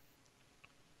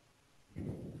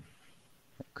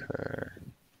 Okay.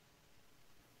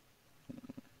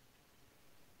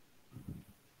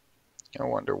 I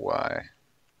wonder why.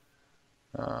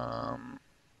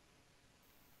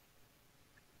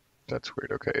 That's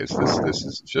weird. Okay, is this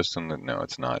is just in the, no,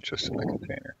 it's not just in the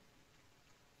container.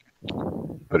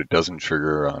 But it doesn't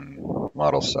trigger on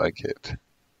model scikit.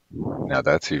 Now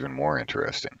that's even more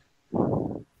interesting.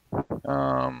 What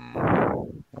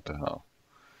the hell?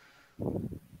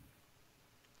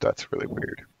 That's really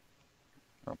weird.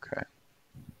 Okay.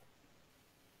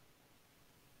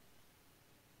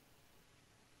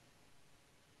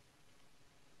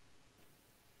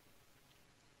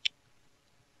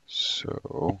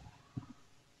 So,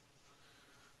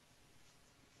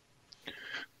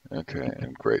 okay,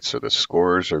 and great. So the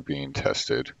scores are being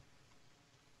tested,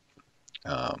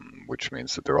 which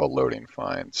means that they're all loading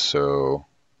fine. So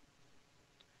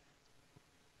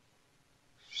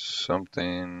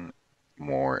something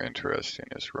more interesting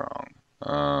is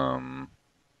wrong.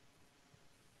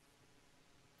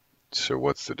 So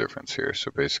what's the difference here?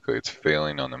 So basically it's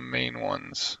failing on the main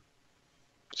ones.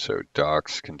 So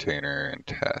docs, container, and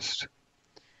test.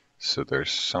 So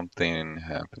there's something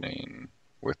happening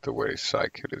with the way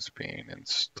scikit is being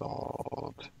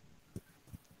installed.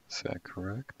 Is that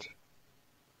correct?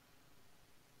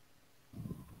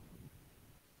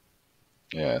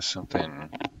 Yeah, something.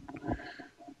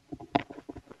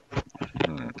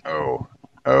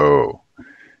 Oh,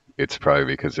 it's probably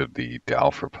because of the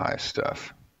Dalforpy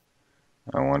stuff.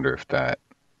 I wonder if that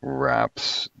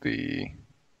wraps the...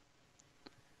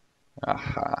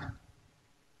 Aha.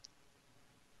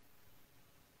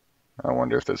 I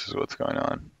wonder if this is what's going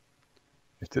on.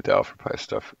 If the Dalforpy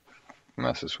stuff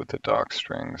messes with the doc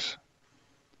strings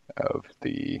of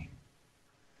the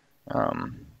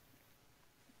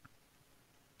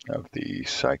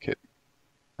scikit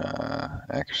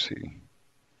accuracy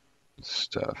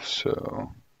stuff.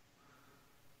 So,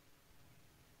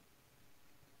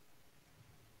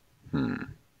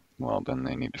 well, then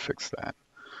they need to fix that.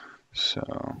 So,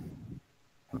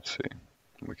 let's see.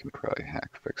 We can probably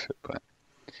hack fix it, but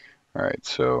all right.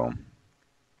 So,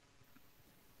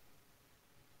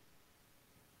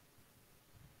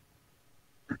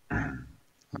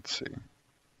 let's see.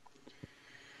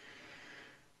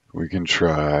 We can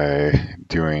try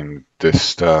doing this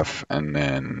stuff and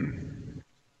then,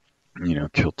 you know,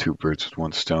 kill two birds with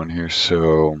one stone here.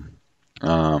 So,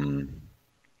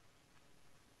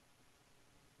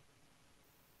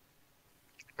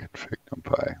 config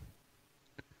numpy.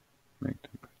 Make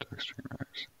numpy docstring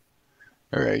errors.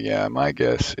 All right, yeah, my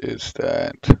guess is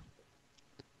that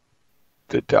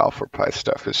the Dalforpy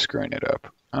stuff is screwing it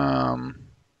up.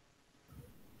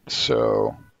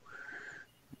 So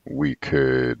we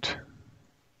could,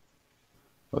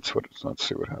 let's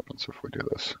see what happens if we do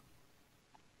this.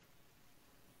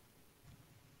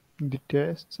 The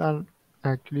tests are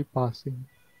actually passing?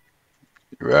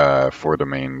 For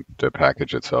the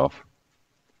package itself?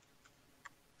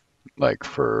 Like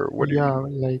for, what do you Yeah,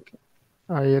 mean? like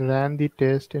I ran the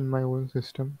test in my own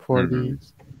system for Hmm.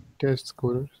 these test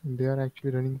scorers, and they are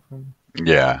actually running fine.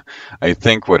 Yeah, I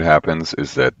think what happens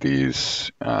is that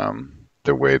these,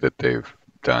 the way that they've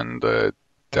done the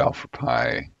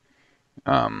DalForPy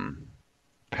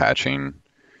patching,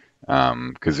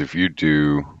 because if you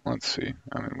do, let's see,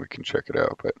 I mean, we can check it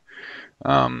out, but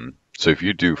so if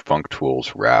you do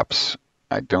functools wraps,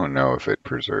 I don't know if it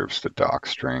preserves the doc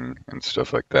string and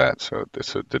stuff like that. So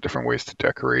the different ways to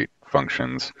decorate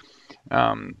functions,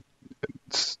 um,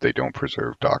 they don't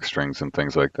preserve doc strings and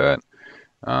things like that.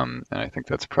 And I think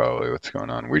that's probably what's going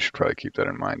on. We should probably keep that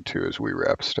in mind too as we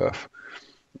wrap stuff,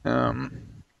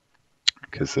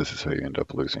 because this is how you end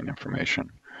up losing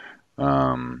information.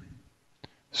 Um,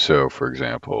 so, for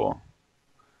example,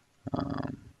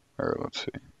 or let's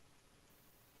see.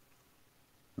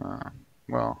 Uh,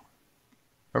 well,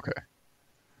 okay.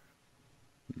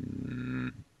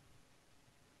 Mm,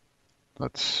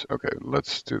 let's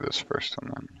do this first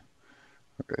and then.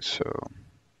 Okay, so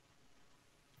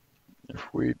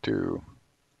if we do,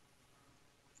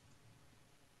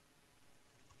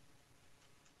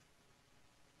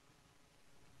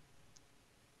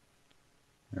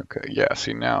 okay, yeah,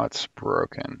 see now it's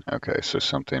broken. Okay, so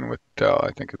something with Dell,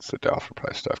 I think it's the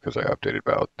DalForPy stuff because I updated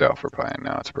about DalForPy and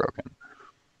now it's broken.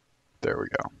 There we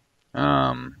go.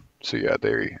 So yeah,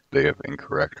 they have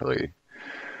incorrectly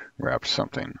wrapped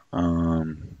something.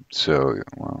 So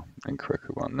well,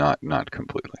 incorrectly, well, not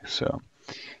completely. So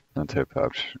non-type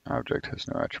object has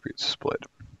no attributes split.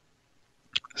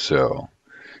 So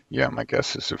yeah, my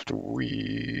guess is if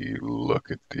we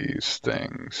look at these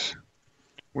things,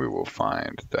 we will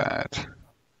find that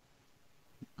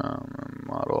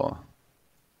model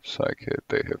scikit,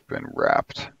 they have been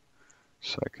wrapped.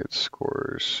 Scikit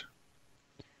scores.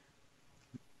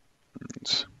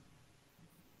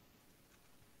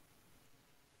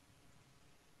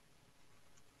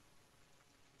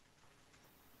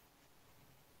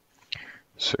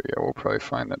 So yeah, we'll probably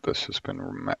find that this has been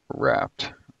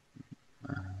wrapped.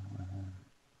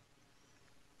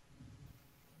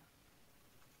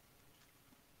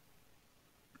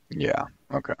 Yeah,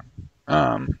 okay.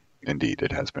 Indeed,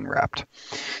 it has been wrapped.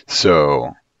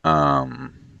 So,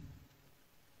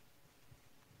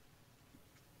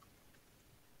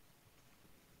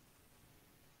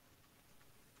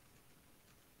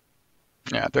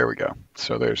 yeah, there we go.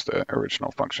 So there's the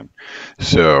original function.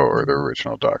 So, or the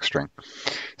original doc string.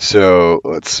 So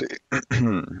let's see.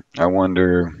 I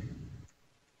wonder,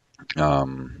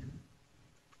 okay.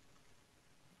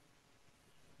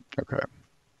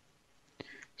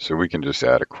 So we can just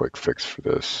add a quick fix for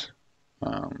this,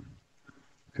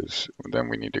 because then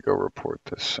we need to go report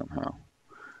this somehow.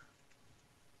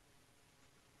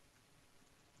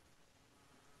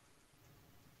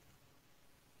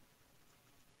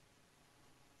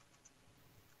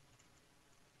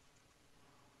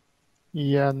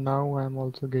 Yeah, now I'm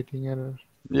also getting error.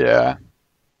 Yeah.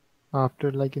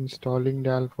 After like installing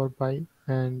DAL4Py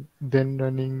and then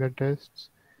running the tests,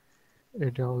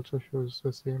 it also shows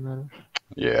the same error.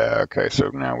 Yeah, okay, so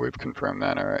now we've confirmed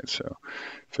that. All right, so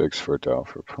fix for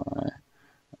DalForPy,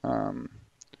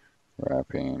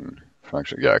 wrapping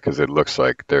function. Yeah, because it looks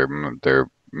like their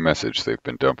message they've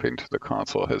been dumping to the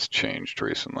console has changed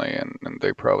recently, and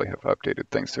they probably have updated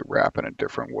things to wrap in a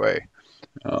different way.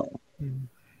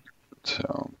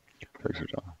 So fix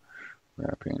for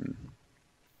wrapping,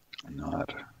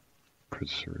 not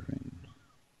preserving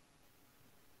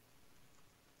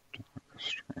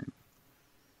string.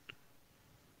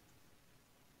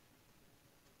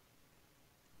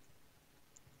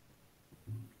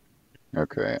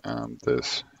 Okay,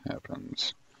 this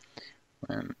happens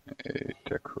when a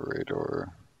decorator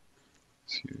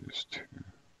is used to.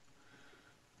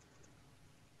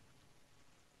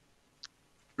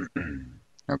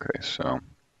 Okay, so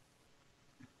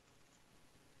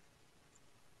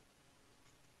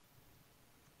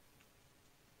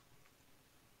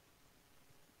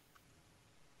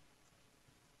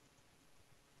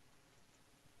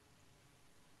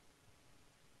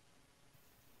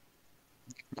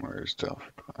where's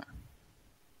DalForPy?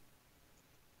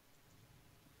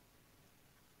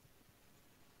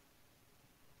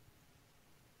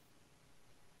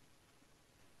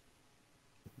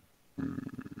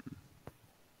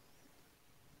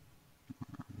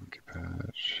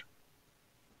 Patch.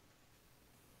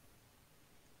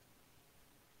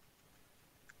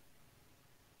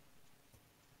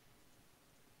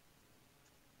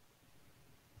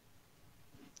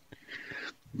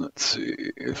 Let's see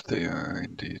if they are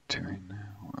indeed doing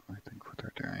what I think what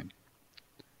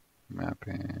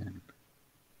wrapping.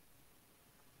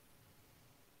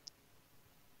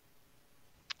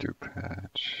 Do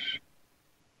patch.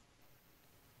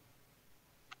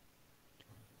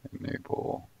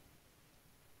 Enable.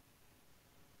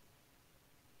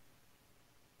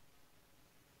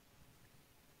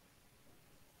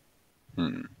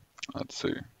 Let's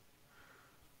see.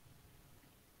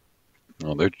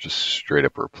 Well, they're just straight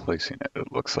up replacing it,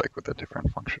 it looks like, with a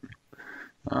different function.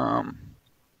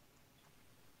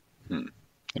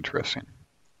 Interesting.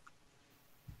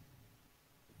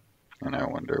 And I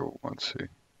wonder, let's see.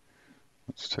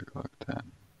 Let's take a look at that.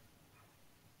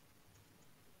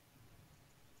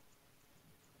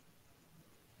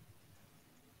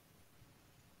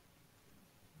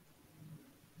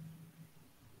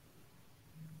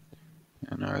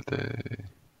 And are they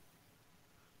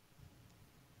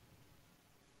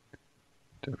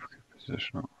duplicate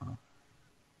positional?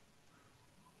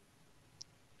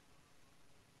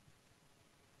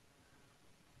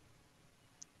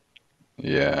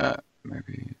 Yeah,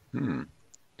 maybe.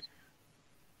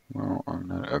 Well, I'm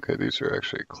not. Okay, these are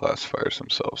actually classifiers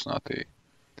themselves, not the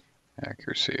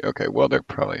accuracy. Okay, well, they're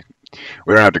probably.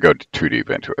 We don't have to go too deep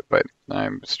into it, but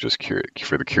I'm just curious,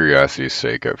 for the curiosity's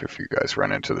sake of if you guys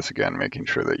run into this again, making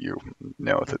sure that you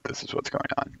know that this is what's going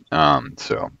on.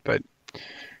 But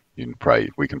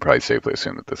we can probably safely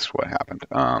assume that this is what happened.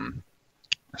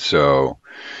 So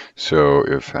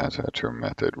if has after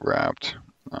method wrapped,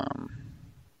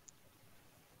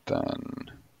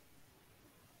 then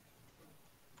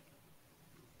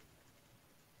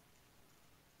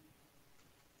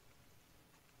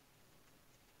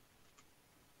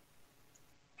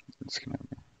it's gonna.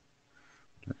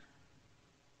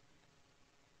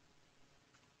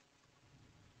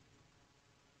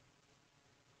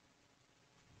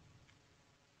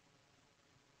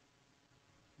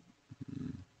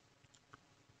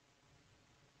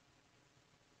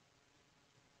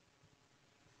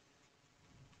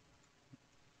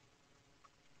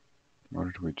 What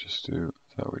did we just do?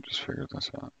 I thought we just figured this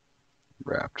out.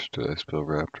 Wrapped. Did I spell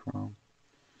wrapped wrong?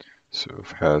 So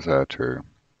if has after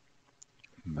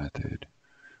method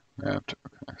wrapped.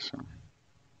 Okay, so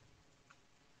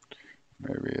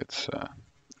maybe it's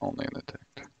only in the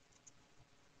text.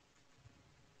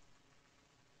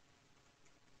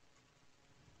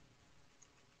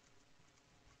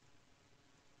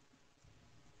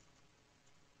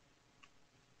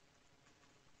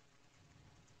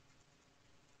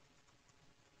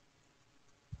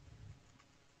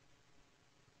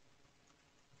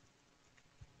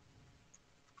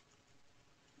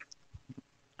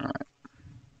 All right.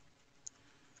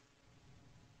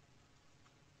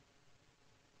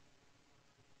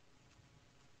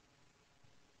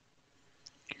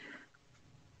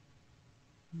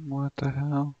 What the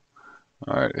hell?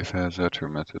 All right, if has after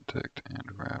method text and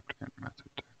wrapped in method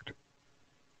text.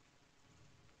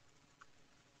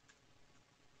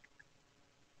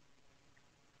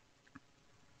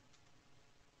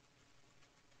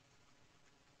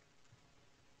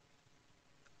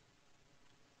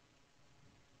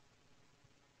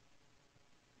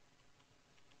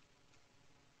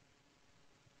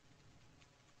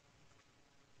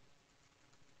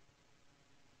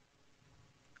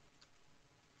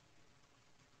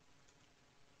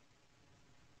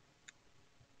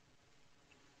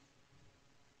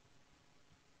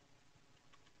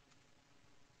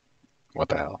 What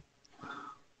the hell?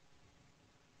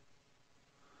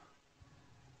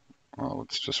 Well,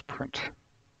 let's just print.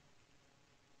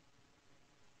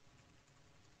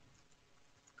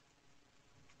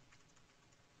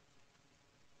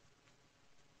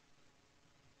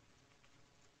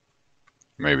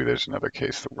 Maybe there's another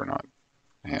case that we're not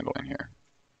handling here.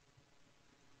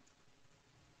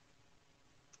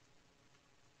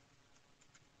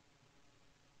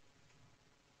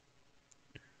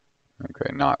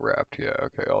 Okay, not wrapped. Yeah,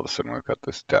 okay, all of a sudden we've got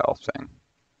this del thing.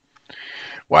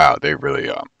 Wow, they really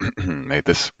made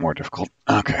this more difficult.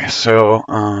 Okay, so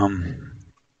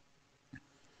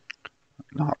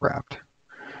not wrapped.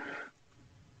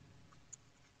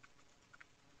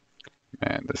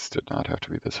 Man, this did not have to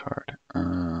be this hard.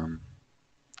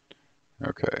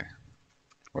 Okay,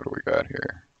 what do we got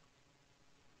here?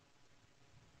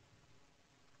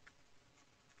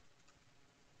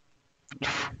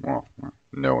 Well,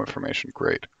 no information,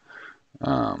 great.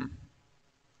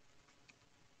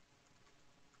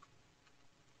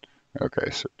 Okay,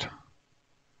 so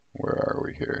where are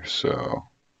we here? So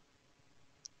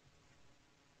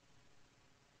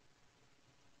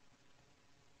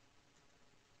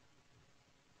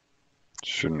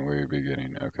shouldn't we be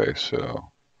getting, okay,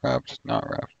 so wrapped, not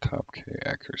wrapped, top K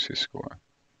accuracy score.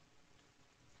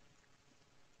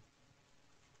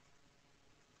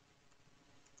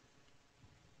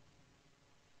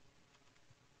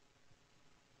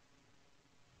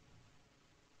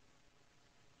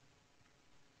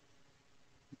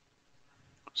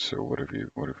 So what have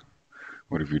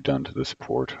you done to this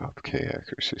poor top K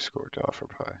accuracy score dal for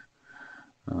pi?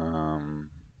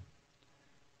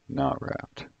 Not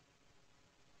wrapped.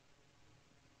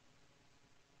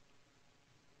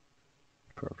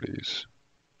 Properties.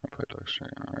 Apply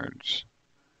docstring args.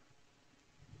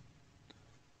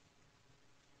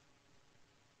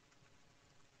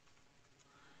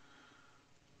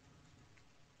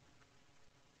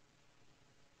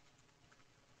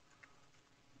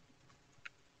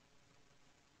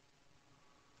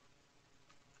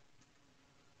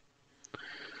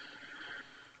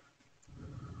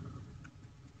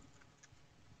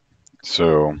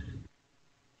 So,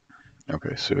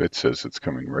 okay, so it says it's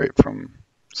coming right from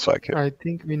scikit. I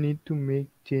think we need to make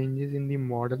changes in the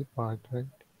model part, right?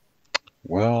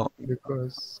 Well,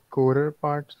 Because scorer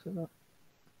parts,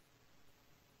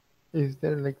 is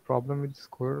there like problem with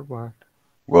scorer part?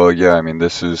 well, yeah, I mean,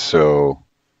 this is so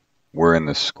we're in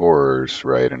the scores,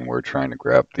 right? And we're trying to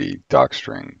grab the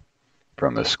docstring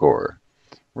from the score,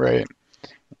 right?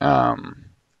 And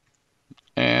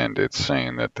it's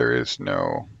saying that there is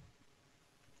no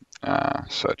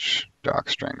such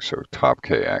docstring. So top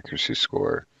K accuracy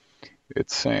score,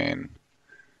 it's saying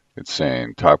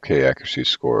top K accuracy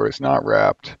score is not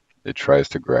wrapped. It tries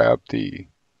to grab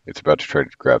it's about to try to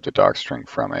grab the docstring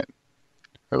from it.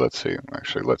 Or let's see,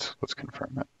 actually, let's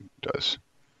confirm it does.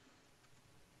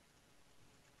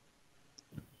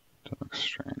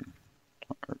 Docstring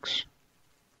works.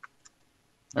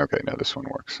 Okay, no, this one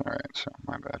works. All right, so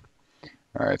my bad.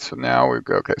 All right, so now we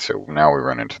go. Okay, so now we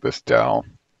run into this dal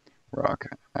rock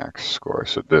x score.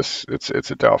 So this it's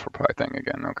a dal for pi thing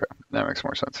again. Okay, that makes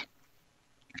more sense.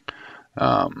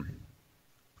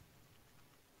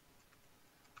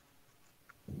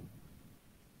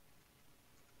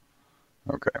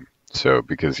 Okay, so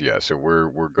because yeah, so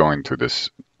we're going through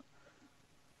this.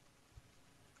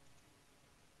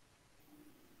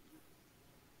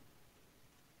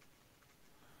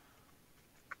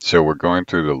 So we're going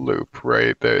through the loop,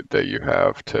 right? That you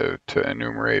have to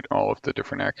enumerate all of the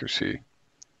different accuracy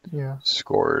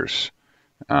scores,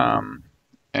 and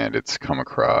it's come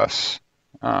across,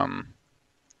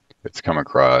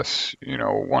 you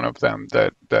know, one of them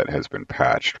that has been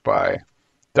patched by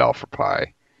dal for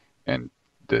pi, and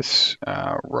this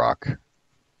rock.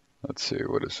 Let's see,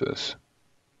 what is this?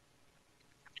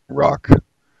 Rock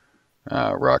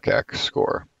X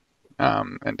score.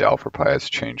 And dal for pi has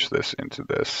changed this into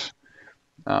this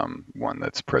one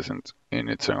that's present in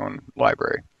its own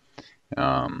library.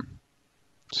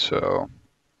 So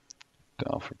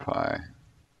dal for pi,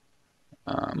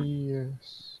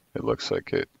 Yes. it looks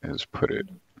like it has put it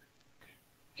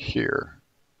here,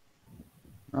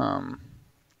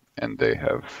 and they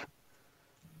have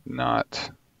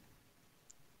not.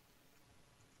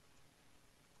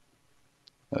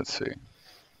 Let's see.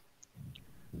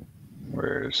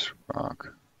 Where's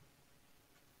rock?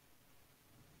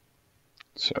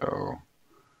 So,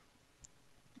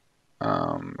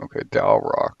 okay, dal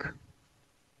rock.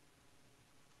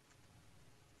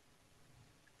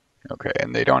 Okay,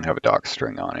 and they don't have a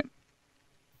docstring on it.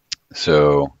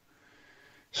 So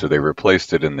they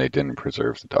replaced it and they didn't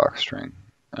preserve the docstring.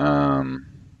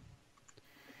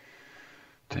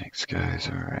 Thanks, guys.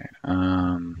 All right.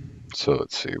 So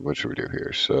let's see. What should we do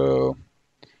here? So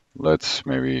let's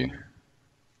maybe.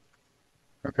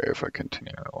 Okay, if I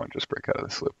continue, I want to just break out of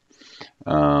this loop.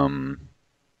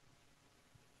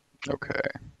 Okay.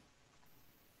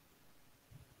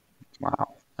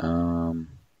 Wow.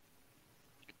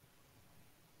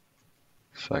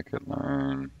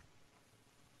 Scikit-learn.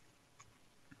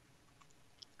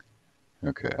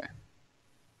 Okay.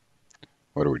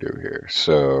 What do we do here?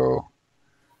 So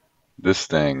this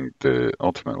thing,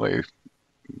 ultimately,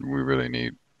 we really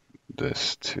need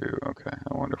this to. Okay,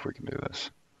 I wonder if we can do this.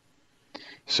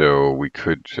 So we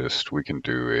can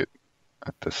do it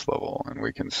at this level, and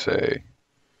we can say,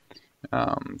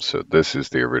 so this is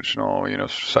the original, you know,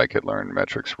 scikit-learn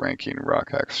metrics ranking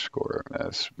RockX score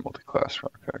as multi-class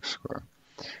RockX score.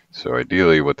 So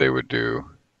ideally, what they would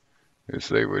do is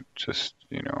they would just,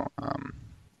 you know,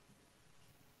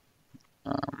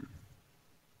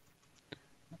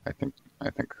 I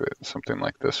think that something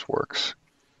like this works.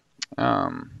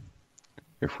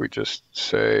 If we just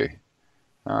say,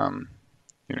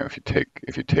 you know, if you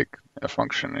take a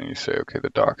function and you say, okay, the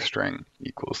docstring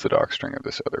equals the docstring of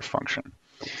this other function.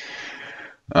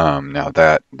 Now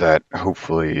that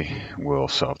hopefully will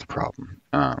solve the problem.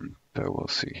 But we'll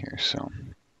see here. So,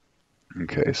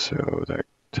 okay, so that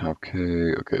top K.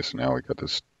 Okay, so now we got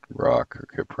this rock.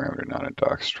 Okay, parameter not a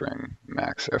docstring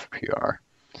max FPR.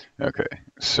 Okay,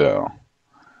 so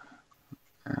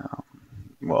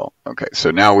well, okay,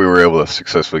 so now we were able to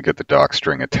successfully get the doc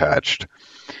string attached.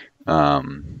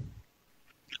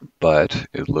 But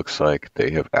it looks like they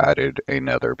have added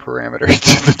another parameter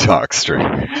to the doc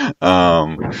string.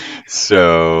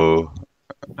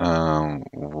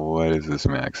 What is this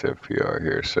max FPR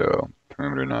here? So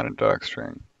parameter not in doc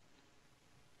string.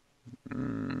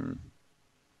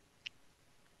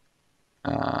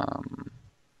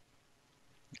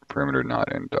 Parameter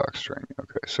not in doc string.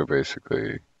 Okay, so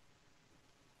basically,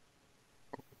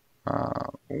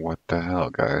 what the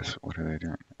hell, guys? What are they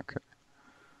doing? Okay.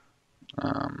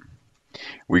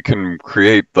 We can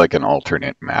create like an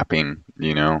alternate mapping,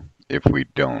 you know, if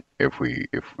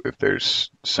there's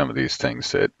some of these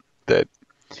things that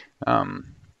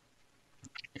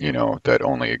you know, that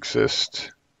only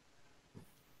exist.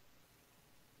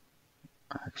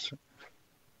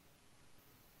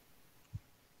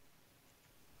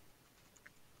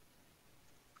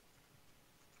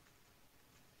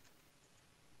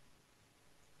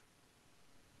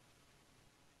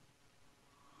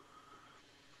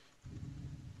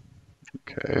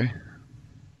 Okay.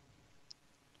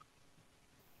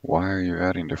 Why are you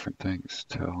adding different things?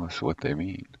 Tell us what they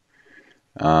mean.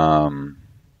 Oh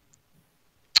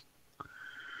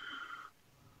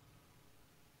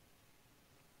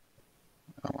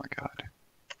my God.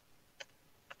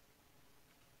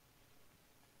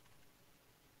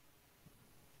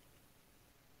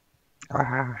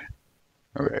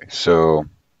 Okay, so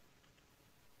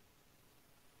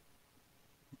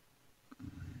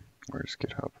where's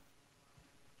GitHub?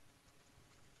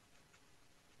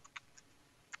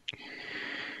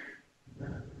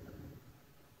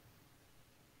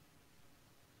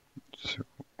 So,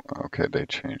 okay, they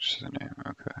changed the name.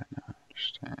 Okay, now I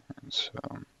understand. So,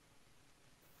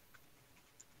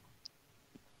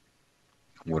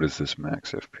 what is this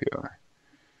max FPR?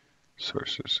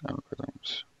 Sources,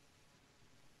 algorithms.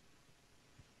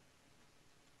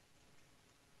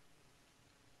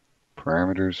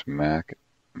 Parameters max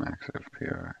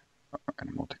FPR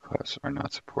and multiclass are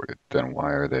not supported. Then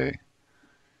why are they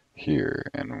here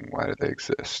and why do they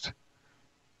exist?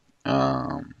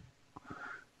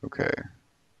 Okay.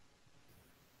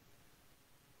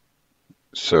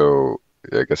 So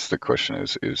I guess the question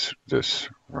is this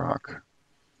rock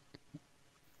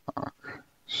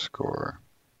score,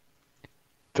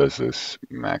 does this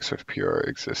max FPR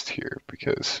exist here?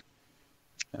 Because,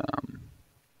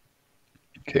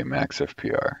 okay, max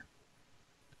FPR.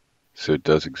 So it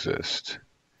does exist,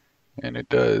 and it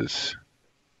does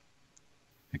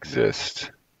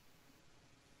exist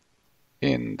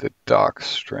in the doc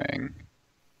string,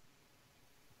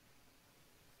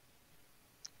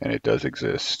 and it does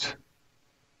exist.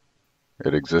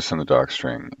 It exists in the doc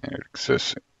string, and it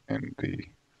exists in the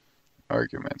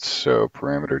arguments. So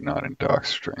parameter not in doc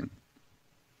string.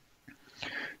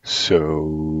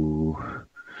 So,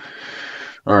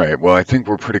 all right. Well, I think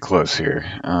we're pretty close here.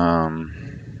 All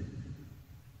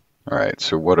right.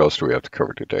 So what else do we have to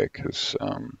cover today? Because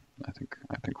I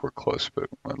think we're close, but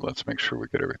let's make sure we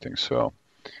get everything. So,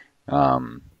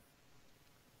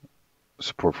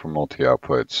 support for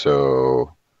multi-output.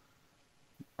 So,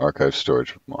 archive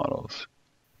storage of models.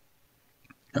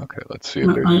 Okay, let's see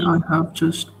if there's... I have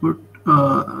just put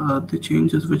the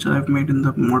changes which I've made in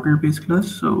the model base class.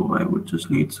 So I would just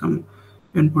need some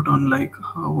input on like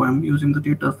how I'm using the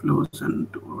data flows and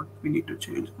what we need to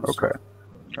change. Okay.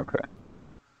 Okay.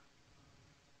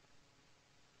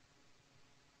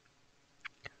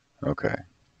 Okay.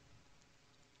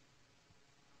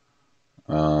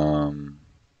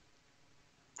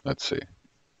 Let's see.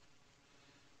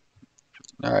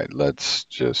 All right, let's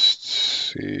just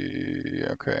see.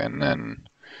 Okay, and then,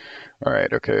 all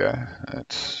right, okay,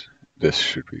 this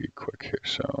should be quick here.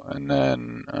 So, and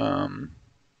then,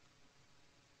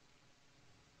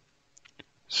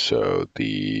 so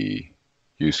the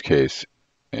use case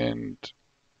and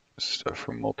stuff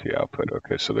from multi-output.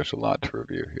 Okay, so there's a lot to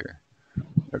review here.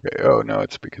 Okay, oh no,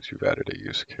 it's because you've added a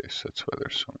use case. That's why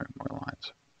there's so many more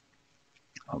lines.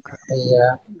 Okay.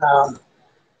 Yeah.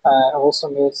 I also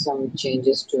made some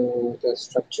changes to the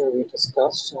structure we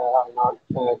discussed. I'm not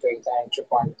doing the entry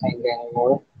point thing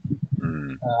anymore.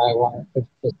 I wanted to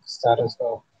fix that as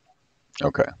well.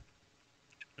 Okay.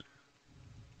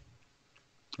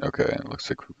 Okay, it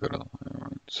looks like we've got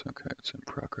it's okay, it's in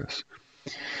progress.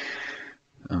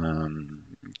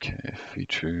 Okay,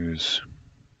 features.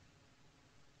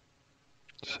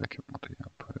 Second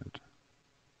multi-output.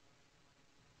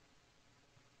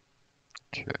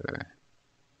 Okay.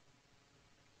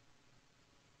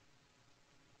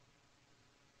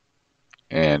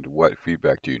 And what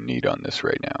feedback do you need on this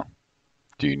right now?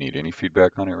 Do you need any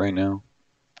feedback on it right now?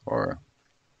 Or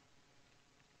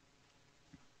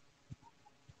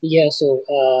Yeah, so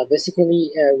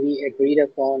basically we agreed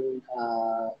upon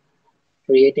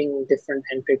creating different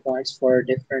entry points for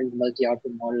different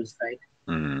multi-output models, right?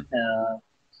 Mm-hmm.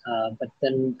 But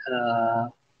then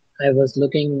I was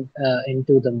looking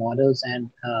into the models, and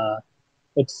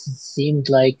it seemed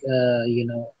like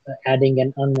adding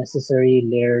an unnecessary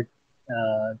layer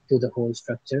to the whole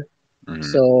structure. Mm-hmm.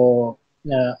 So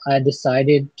I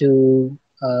decided to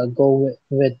go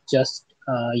with just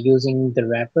using the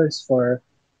wrappers for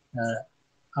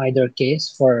either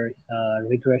case for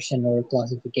regression or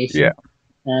classification. Yeah.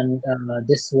 And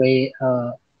this way,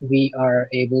 we are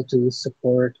able to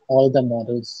support all the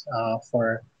models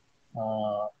for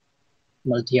uh,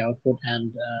 multi-output,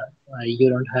 and you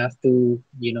don't have to,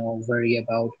 worry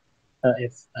about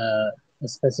if a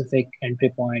specific entry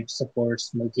point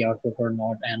supports multi-output or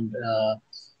not. And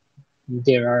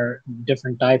there are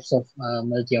different types of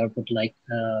multi-output, like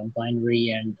binary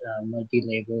and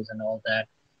multi-labels and all that.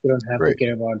 You don't have to Great.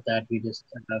 care about that. We just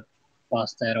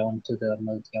pass that on to the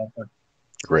multi-output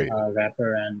Great.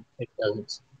 wrapper, and it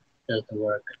does the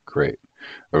work. Great.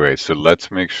 Okay, so let's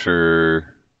make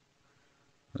sure.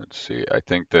 Let's see. I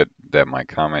think that my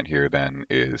comment here then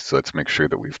is let's make sure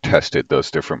that we've tested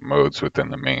those different modes within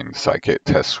the main scikit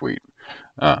test suite.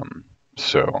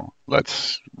 So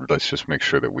let's just make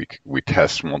sure that we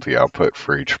test multi-output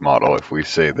for each model if we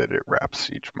say that it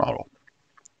wraps each model.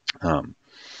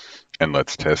 And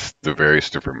let's test the various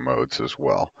different modes as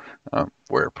well,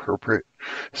 where appropriate.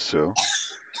 So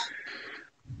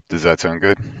does that sound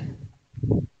good?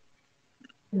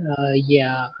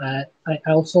 Yeah, I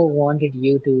also wanted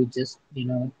you to just,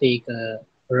 take a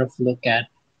rough look at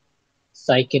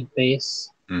scikit base.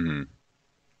 Mm-hmm.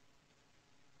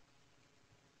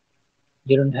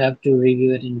 You don't have to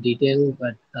review it in detail,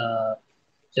 but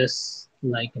just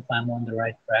like if I'm on the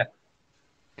right track.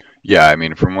 Yeah, I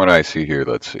mean, from what I see here,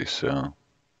 let's see. So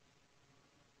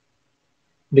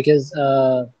Because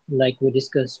like we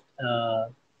discussed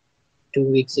 2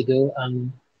 weeks ago,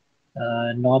 I'm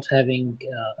not having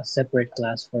a separate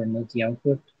class for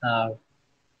multi-output.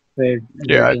 We're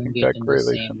yeah, I doing think it that in the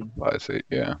greatly same simplifies it.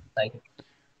 Yeah. like.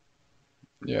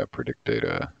 Yeah, predict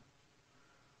data,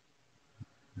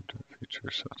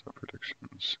 feature self-dot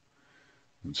predictions.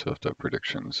 And self-dot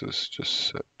predictions is just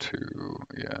set to,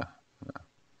 yeah,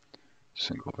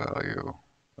 single value.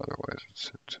 Otherwise it's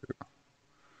set to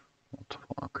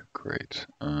multiple. Okay, great.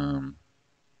 That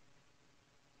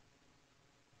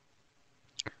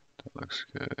looks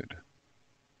good.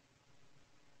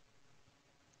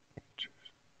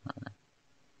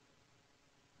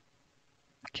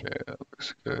 Okay, that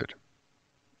looks good.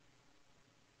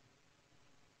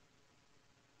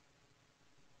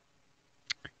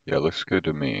 Yeah, it looks good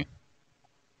to me.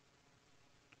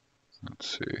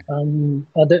 Let's see.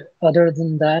 Other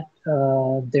than that,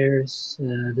 there's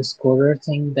the scorer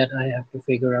thing that I have to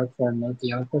figure out for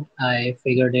multi-output. I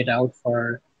figured it out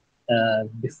for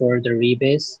before the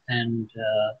rebase, and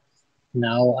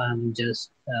now I'm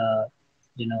just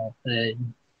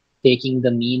taking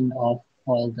the mean of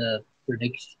all the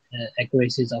prediction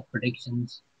accuracies of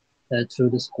predictions through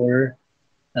the scorer.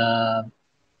 Uh,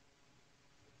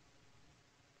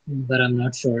 but I'm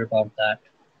not sure about that.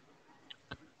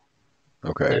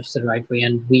 Okay. That's the right way,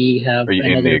 and we have Are you in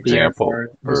the another PR example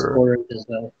for the or? scorer as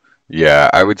well. Yeah,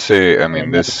 I would say, I mean,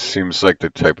 Another this PR. seems like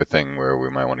the type of thing where we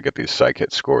might want to get these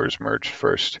scikit scores merged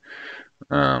first.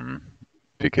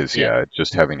 Because Yeah. yeah,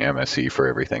 just having MSE for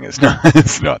everything is not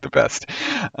it's not the best.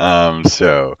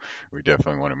 So we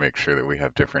definitely want to make sure that we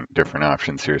have different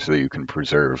options here so that you can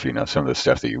preserve, some of the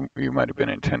stuff that you might have been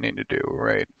intending to do,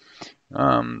 right?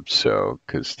 So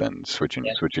because then switching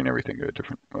everything to a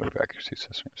different mode of accuracy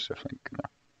assessment is definitely gonna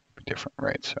be different,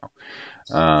 right? So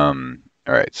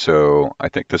all right, so I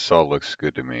think this all looks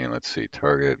good to me. Let's see,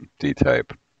 target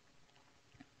D-type,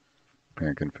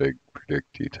 parent config,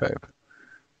 predict D-type.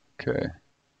 Okay.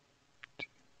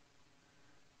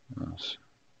 Yes.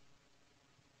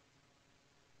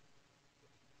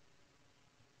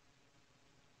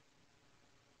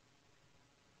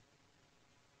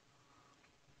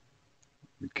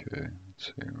 Okay, let's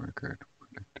see, record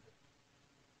predicted.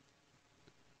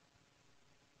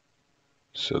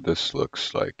 So this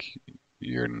looks like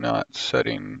you're not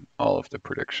setting all of the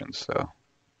predictions though.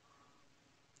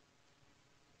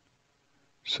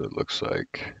 So it looks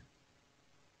like.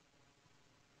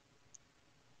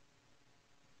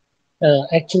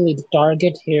 Actually, the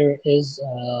target here is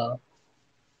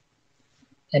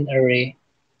an array,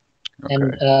 Okay.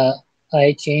 and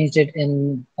I changed it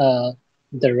in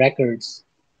the records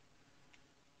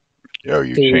Oh,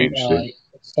 you to changed it?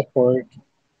 support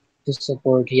to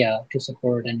support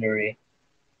an array.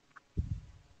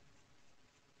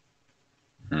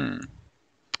 Hmm.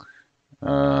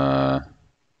 Uh,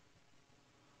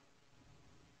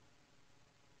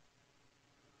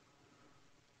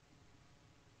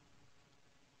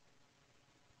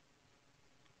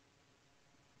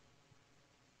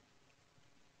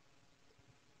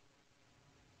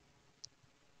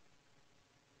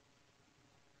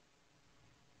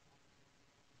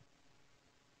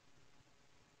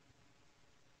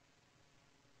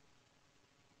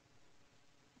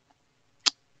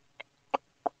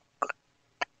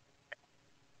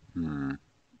 hmm.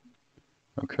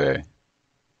 Okay.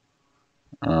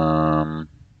 Um,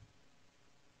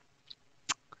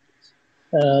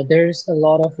 There's a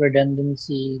lot of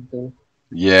redundancy though.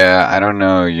 yeah, I don't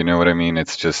know. You know what I mean?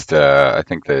 It's just, I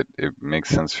think that it makes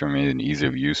sense from an ease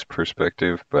of use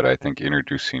perspective, but I think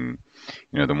introducing,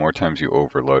 the more times you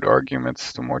overload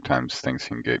arguments, the more times things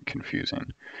can get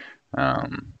confusing.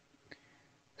 Um,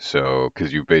 so,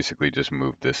 because you basically just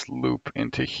move this loop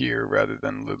into here rather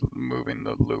than moving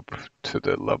the loop to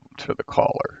the level to the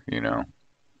caller,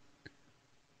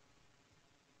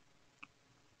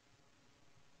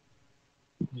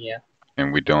 Yeah.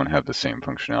 and we don't have the same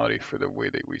functionality for the way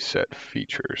that we set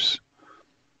features.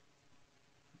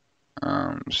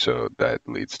 So that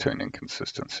leads to an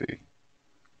inconsistency.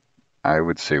 I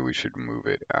would say we should move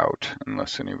it out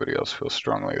unless anybody else feels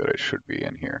strongly that it should be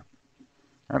in here.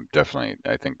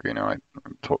 I think, I'm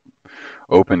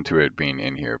open to it being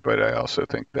in here, but I also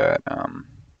think that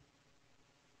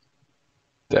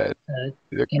that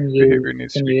the Can behavior you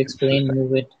needs to can be you explain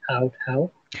consistent. move it out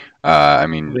how? I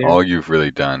mean, Where? all you've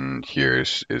really done here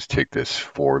is take this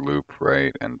for loop,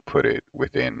 right, and put it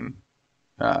within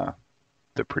uh,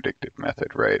 the predictive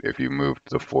method, right? If you moved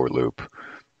the for loop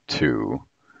to,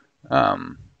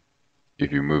 um,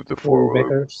 if you move the For for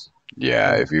loop, records?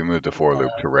 yeah, Or if you move the for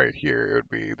loop to uh, right here, it would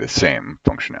be the same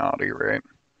functionality, right?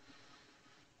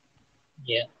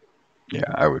 yeah. Yeah,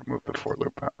 I would move the for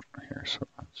loop out here. So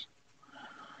that's,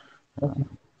 Okay.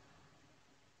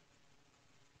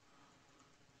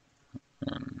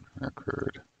 and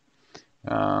record.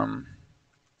 Um,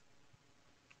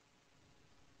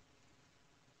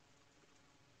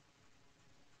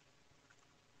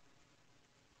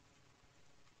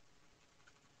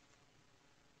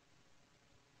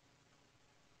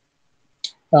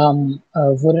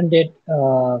 Wouldn't it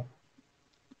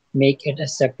make it a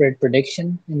separate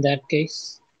prediction in that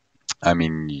case? I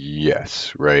mean,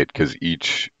 yes, right? Because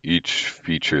each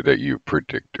feature that you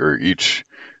predict, or each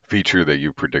feature that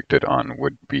you predicted on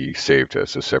would be saved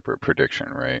as a separate prediction,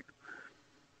 right?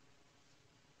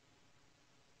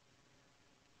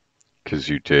 Because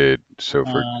you did, so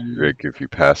for Um, like if you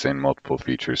pass in multiple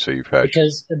features, so you've had,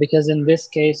 because in this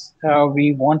case, uh,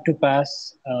 we want to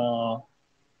pass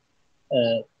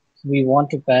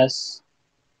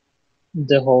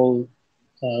the whole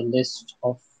list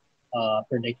of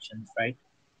predictions, right?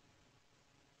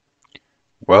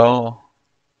 well,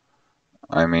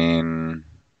 I mean,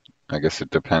 I guess it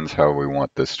depends how we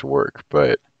want this to work,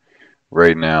 but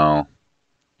right now,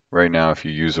 if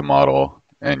you use a model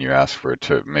and you ask for it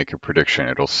to make a prediction,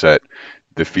 it'll set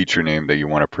the feature name that you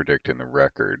want to predict in the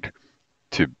record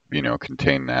to,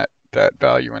 contain that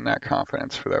value and that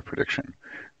confidence for that prediction,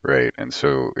 right? And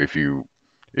so if you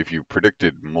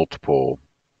predicted multiple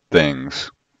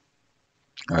things,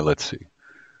 or let's see,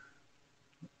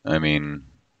 I mean,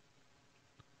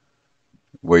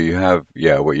 what you have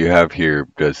here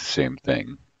does the same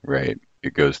thing, right?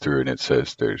 It goes through and it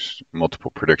says there's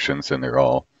multiple predictions and they're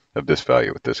all of this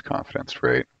value with this confidence,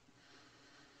 right?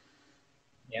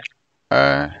 Yeah.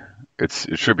 Uh, it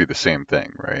should be the same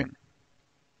thing, right?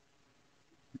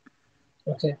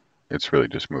 Okay. It's really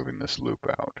just moving this loop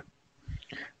out.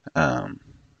 Um,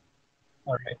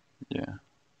 All right. yeah.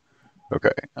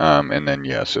 Okay. And then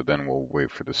yeah, so then we'll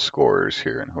wait for the scores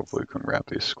here, and hopefully we can wrap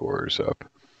these scores up.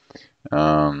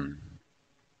 Um,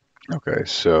 okay.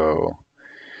 So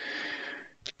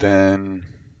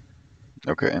then,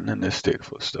 okay, and then this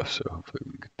dataflow stuff. So hopefully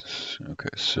we can get this. Okay.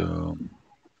 So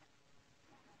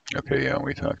okay, yeah,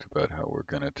 we talked about how we're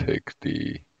gonna take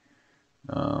the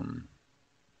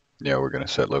yeah, we're gonna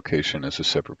set location as a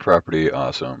separate property.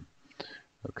 Awesome.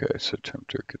 Okay, so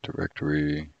tempter get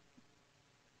directory.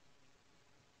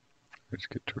 Let's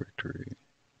get directory.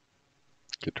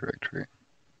 Get directory.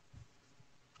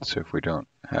 So if we don't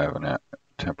have a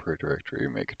temporary directory,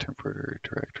 make a temporary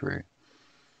directory.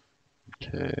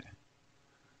 Okay.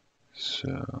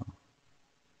 So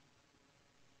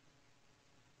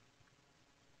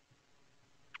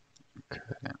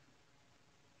okay.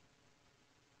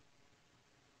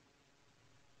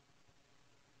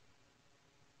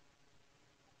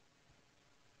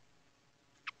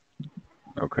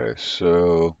 Okay,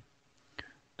 so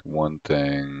one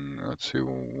thing. Let's see,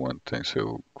 one thing.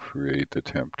 So create the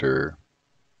tempter,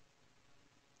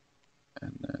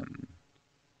 and then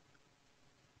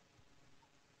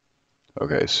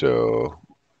okay. So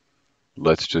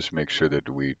let's just make sure that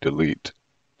we delete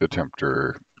the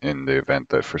tempter in the event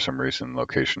that for some reason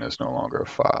location is no longer a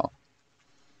file.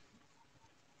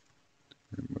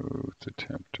 Remove the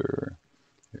tempter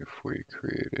if we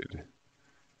created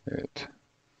it,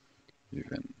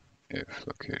 even if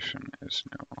location is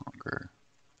no longer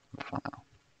a file.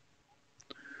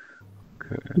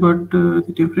 Okay. But the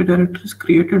temporary directory is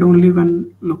created only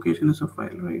when location is a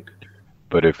file, right?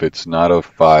 But if it's not a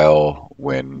file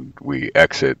when we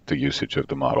exit the usage of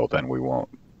the model, then we won't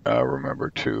remember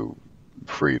to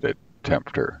free the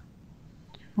tempter.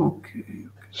 Okay.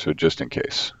 So just in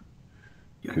case,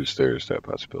 because Yes. there's that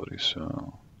possibility.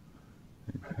 So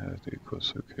path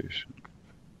equals location.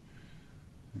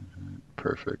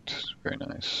 Perfect. Very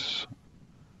nice.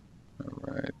 All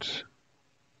right.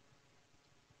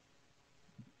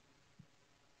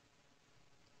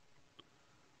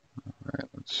 All right.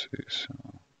 Let's see.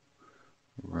 So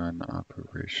run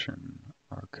operation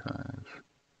archive.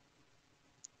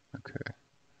 Okay.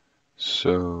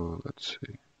 So let's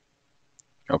see.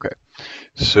 Okay.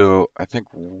 So I think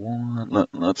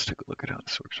let's take a look at how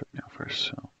this works right now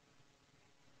first.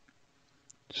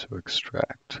 So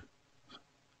extract.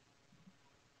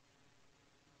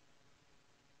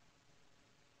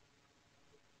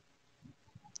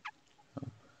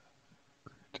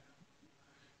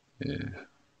 If,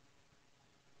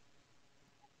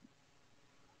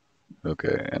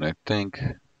 okay, and I think,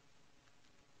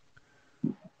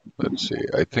 let's see,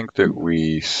 I think that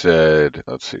we said,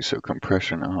 let's see, so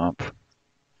compression op,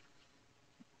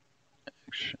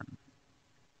 action,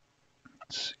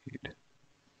 seed.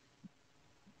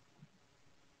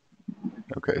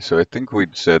 Okay, so I think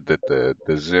we'd said that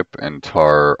the zip and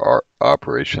tar are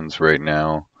operations right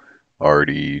now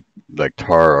already, like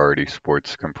tar already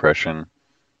supports compression.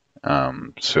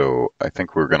 So I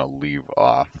think we're going to leave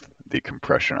off the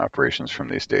compression operations from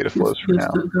these data flows for Yes,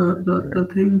 now. the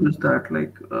thing is that,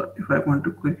 like, if I want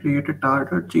to create a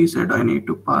tar.gz, I need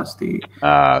to pass the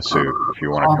So if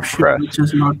you want to option, compress, which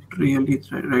is not really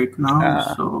right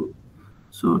now.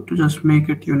 So to just make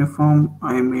it uniform,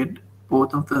 I made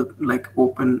both of the, like,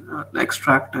 open,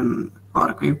 extract and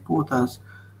archive both as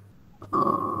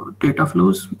data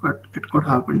flows, but it could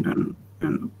happen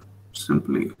in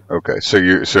simply. okay, so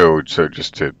you so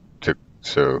just to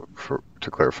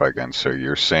clarify again, so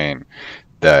you're saying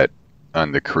that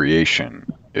on the creation,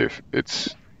 if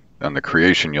it's on the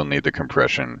creation, you'll need the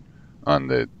compression. On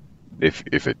the if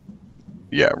it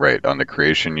yeah, right, on the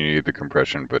creation you need the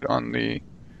compression, but on the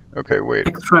okay, wait,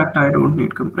 Extract, I don't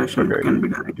need compression. okay, It can be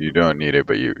direct. you don't need it,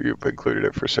 but you've included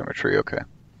it for symmetry. Okay,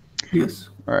 Yes.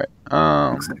 all right,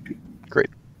 Exactly. great.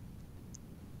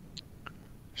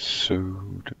 So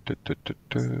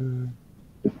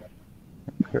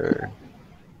okay,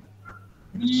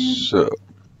 so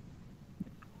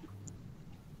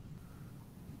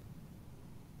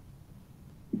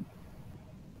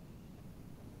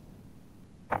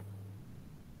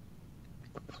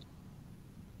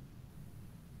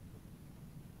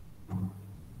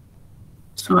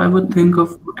So I would think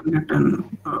of putting it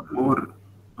in a more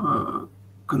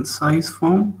concise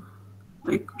form.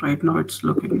 Like right now, it's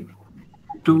looking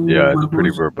too yeah, it's pretty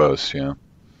verbose. verbose. Yeah,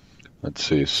 let's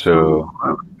see. So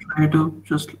I would try to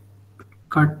just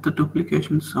cut the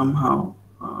duplication somehow.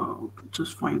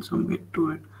 Just find some way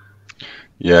to it.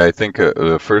 Yeah, I think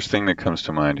the first thing that comes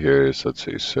to mind here is, let's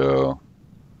see, so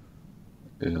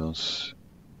else,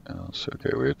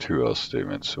 okay, we have two else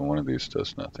statements, so one of these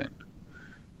does nothing.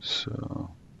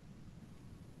 So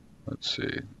let's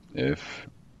see, if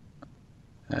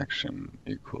action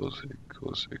equals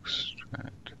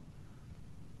extract.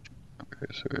 Okay,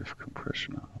 so if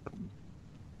compression op.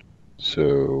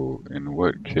 So in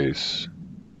what case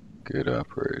get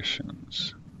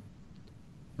operations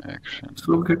action?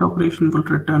 So get operation will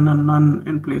return a none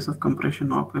in place of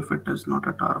compression op if it is not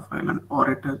a tar file, and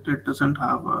or it doesn't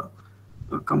have a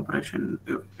compression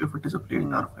if it is a plain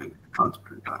tar file,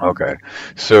 transparent tar. Okay,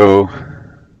 so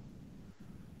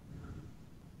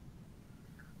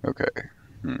okay.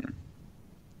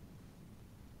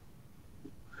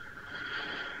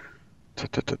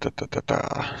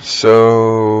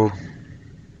 So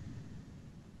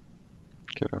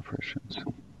get operations,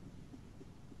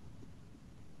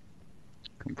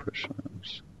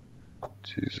 compressions,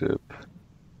 gzip.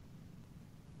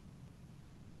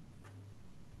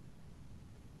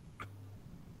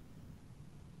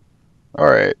 All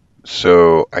right.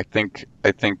 So I think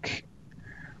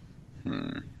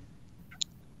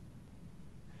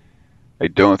I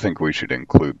don't think we should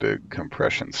include the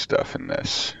compression stuff in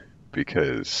this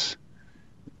because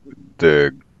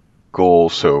the goal.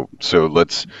 So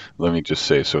let me just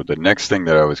say. So the next thing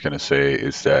that I was going to say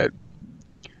is that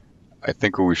I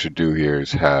think what we should do here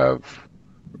is have.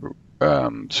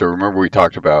 So remember we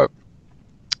talked about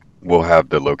we'll have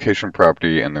the location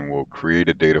property and then we'll create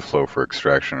a data flow for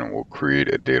extraction and we'll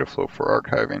create a data flow for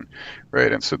archiving,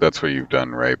 right? And so that's what you've done,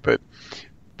 right? But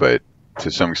to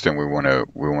some extent we want to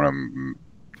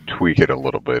tweak it a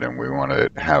little bit and we want to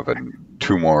have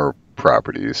two more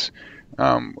properties.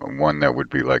 One that would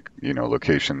be like,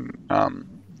 location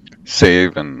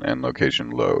save and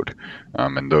location load.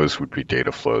 And those would be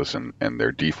data flows and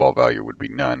their default value would be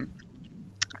none.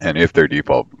 And if their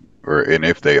default and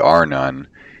if they are none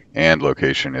and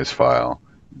location is file,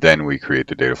 then we create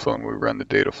the data flow and we run the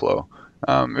data flow.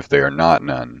 If they are not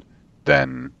none,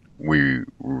 then we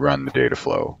run the data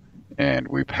flow and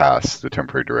we pass the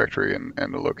temporary directory and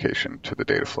the location to the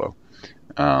data flow.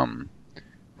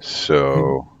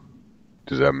 So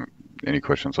does that any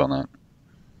questions on that?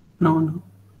 No.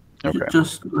 Okay.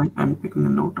 Just like I'm picking a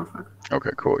note of it. Okay,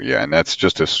 cool. Yeah, and that's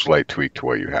just a slight tweak to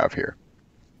what you have here.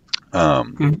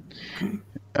 Okay.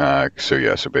 So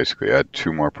yeah, so basically add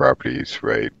two more properties,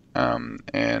 right?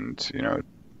 And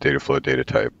data flow, data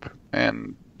type,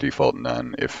 and default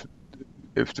none if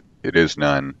it is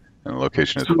none and the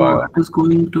location is file. So it is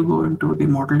going to go into the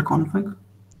model config?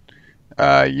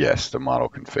 Yes, the model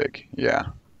config. Yeah.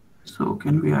 So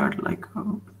can we add like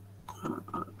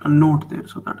a note there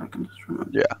so that I can just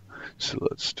remember? Yeah. So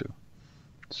let's do.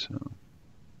 So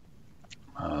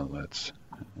let's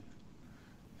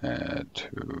add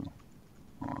two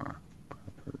more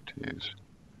properties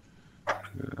to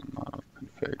the model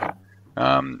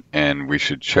config. And we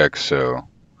should check. So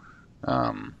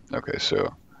okay,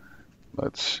 so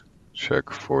let's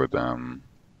check for them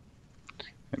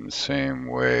in the same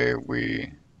way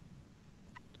we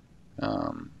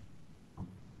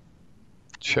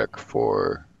check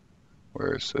for,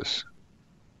 where is this?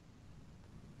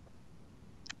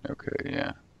 Okay,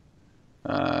 yeah.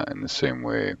 In the same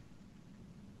way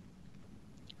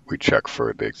we check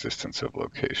for the existence of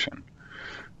location.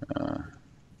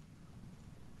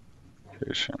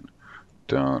 Location.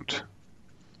 Don't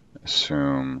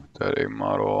assume that a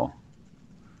model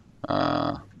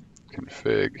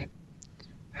config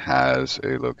has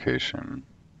a location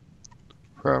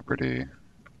property.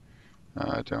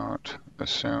 Don't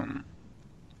assume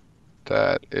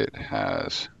that it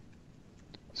has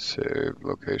save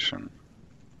location,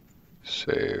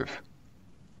 save,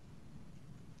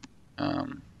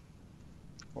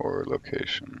 or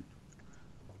location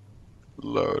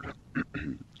load.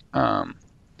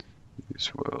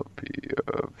 These will be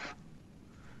of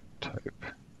type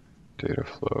data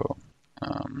flow.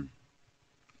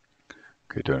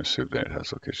 Okay, don't assume that it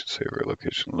has location save or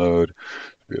location load.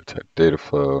 Be of type data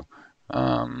flow.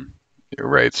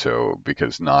 Right, so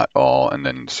because not all, and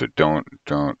then so don't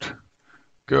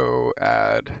go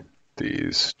add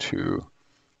these to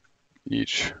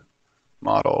each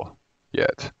model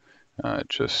yet.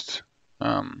 Just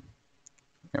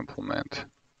implement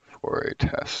for a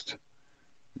test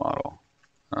model.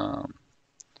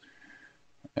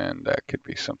 And that could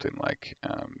be something like,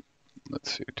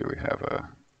 let's see, do we have a,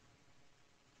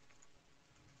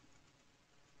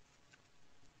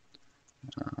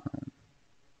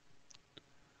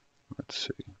 let's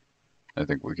see, I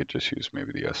think we could just use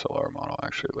maybe the SLR model.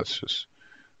 Actually, let's just,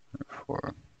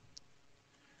 for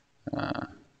SLR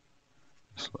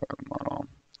model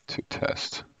to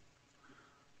test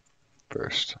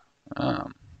first.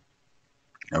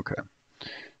 Okay,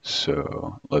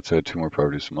 so let's add two more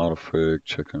properties to model fig,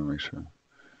 check and make sure.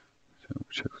 So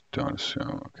check, don't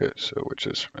assume. Okay, so which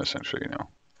is essentially,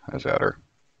 has adder.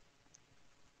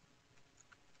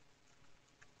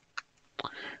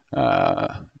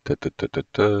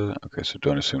 Okay, so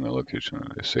don't assume the location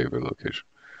of the save or location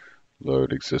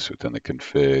load exists within the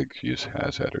config. Use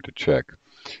has adder to check.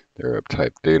 They're of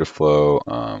type data flow.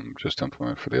 Just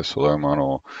implement for the SLR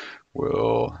model.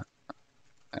 We'll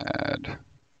add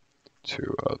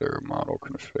two other model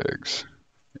configs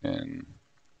in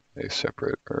a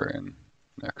separate or in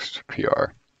next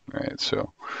PR. Right,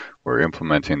 so we're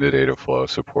implementing the data flow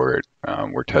support.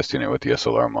 We're testing it with the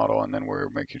SLR model, and then we're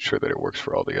making sure that it works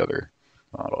for all the other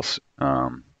models.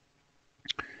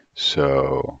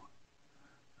 So,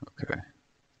 okay.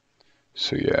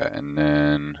 So yeah, and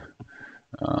then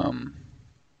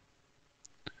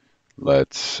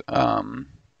let's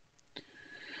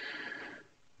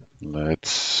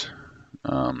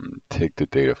take the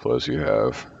data flows you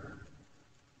have.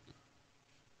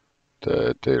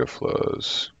 The data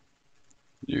flows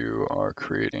you are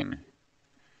creating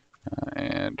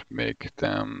and make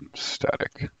them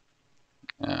static,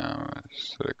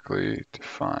 statically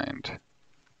defined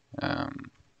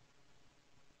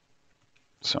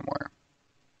somewhere,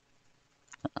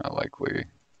 likely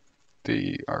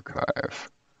the archive,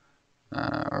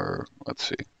 or let's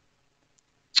see.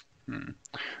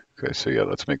 Okay, so yeah,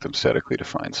 let's make them statically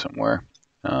defined somewhere.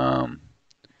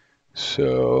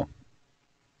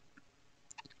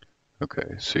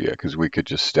 Okay, so yeah, because we could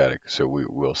just so we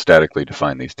will statically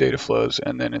define these data flows,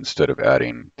 and then instead of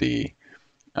adding the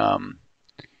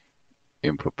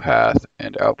input path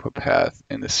and output path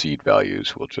in the seed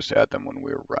values, we'll just add them when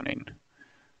we're running.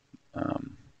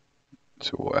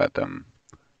 So we'll add them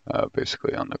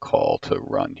basically on the call to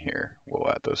run here. We'll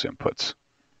add those inputs.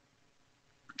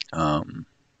 Let's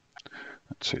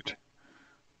see.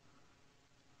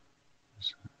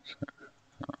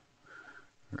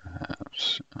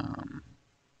 Perhaps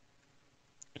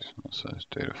small size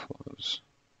data flows.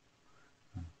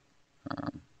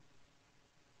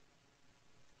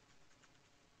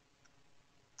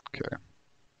 Okay.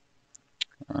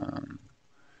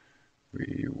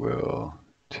 We will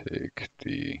take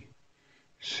the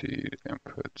seed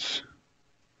inputs.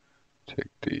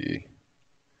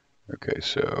 Okay,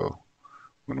 so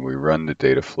when we run the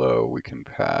data flow, we can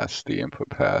pass the input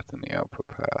path and the output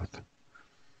path.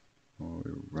 When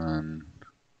we run,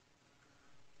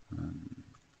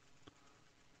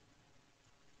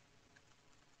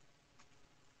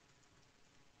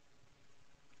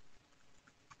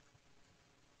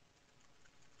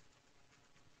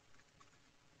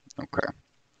 okay.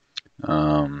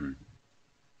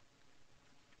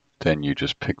 Then you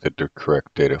just pick the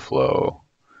correct data flow,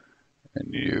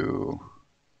 and you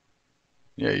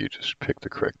just pick the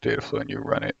correct data flow and you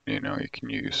run it. You can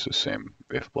use the same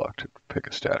if block to pick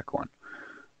a static one.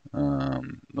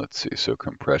 Let's see, so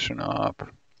compression op.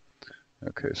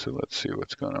 Okay, so let's see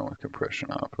what's going on with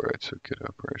compression op. All right, so git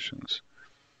operations.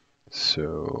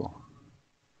 So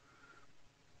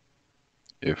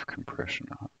if compression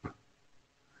op. All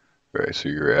right, so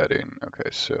you're adding,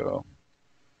 okay, so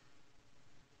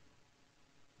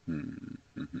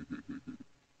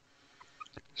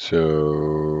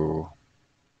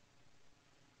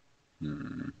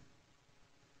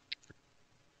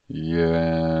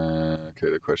yeah, okay,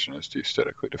 the question is, do you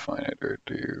statically define it or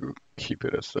do you keep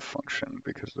it as the function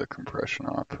because of the compression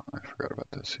op? I forgot about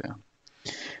this, yeah.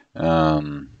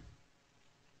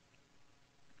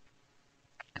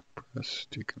 Compress,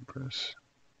 decompress.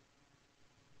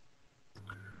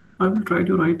 I will try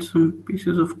to write some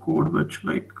pieces of code which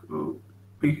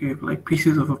behave like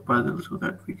pieces of a puzzle so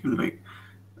that we can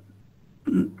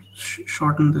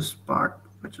shorten this part,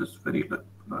 which is very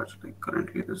large. Like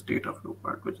currently this data flow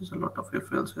part, which is a lot of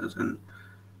if else's and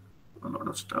a lot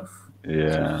of stuff.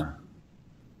 Yeah.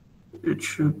 It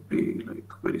should be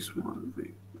like very small.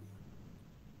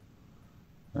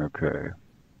 Okay.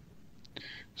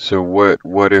 So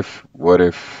what if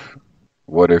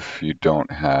you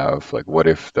don't have, like, what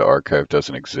if the archive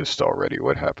doesn't exist already?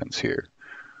 What happens here?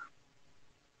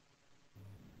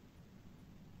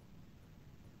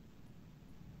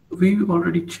 We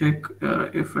already check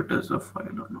if it is a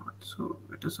file or not. So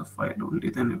it is a file only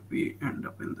then if we end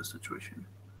up in this situation.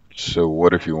 So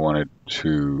what if you wanted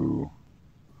to,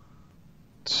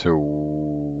 so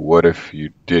what if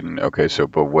you didn't, okay, so,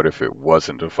 but what if it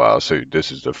wasn't a file? So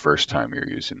this is the first time you're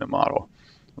using the model,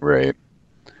 right?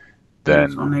 Then.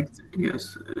 Yes, on exit,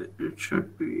 yes, it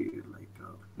should be like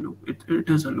a loop. It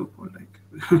is a loophole, like.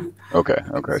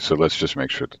 Okay, so let's just make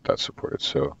sure that that's supported.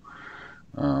 So,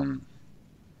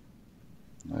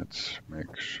 let's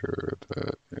make sure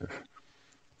that if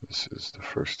this is the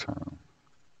first time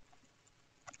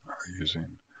we're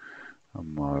using a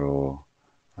model,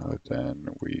 then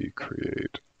we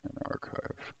create an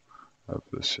archive of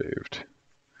the saved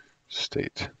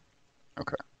state.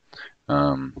 Okay.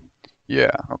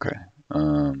 Yeah, okay.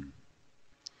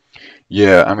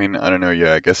 Yeah, I mean, I don't know.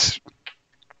 Yeah, I guess,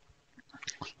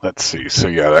 let's see. So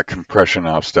yeah, that compression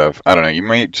op stuff, I don't know. You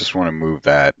might just want to move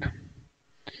that.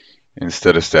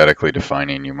 Instead of statically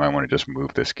defining, you might want to just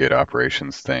move this git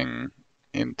operations thing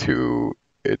into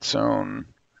its own,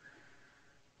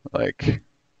 like,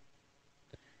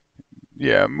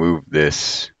 yeah, move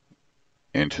this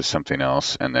into something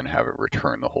else and then have it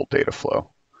return the whole data flow.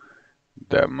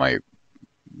 That might,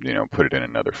 put it in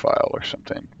another file or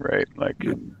something, right? Like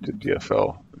the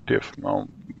DFL, data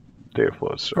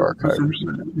flows archive. I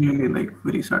wasn't really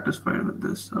very satisfied with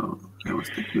this, so I was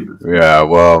thinking this. Yeah,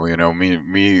 well, me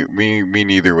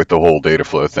neither with the whole data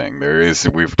flow thing.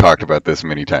 We've talked about this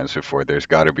many times before. There's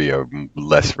got to be a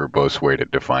less verbose way to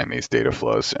define these data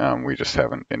flows. We just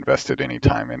haven't invested any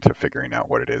time into figuring out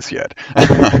what it is yet.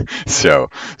 So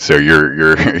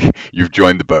you've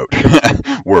joined the boat.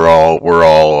 We're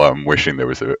all wishing there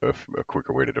was a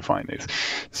quicker way to define these.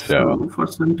 So for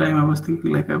some time I was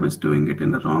thinking like I was doing it in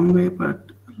the wrong way,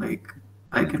 but like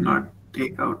I cannot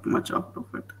take out much out of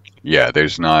it. Yeah,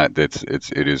 there's not. It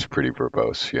is pretty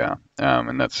verbose. Yeah,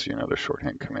 and that's the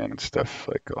shorthand command and stuff.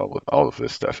 Like all of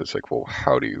this stuff is like, well,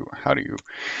 how do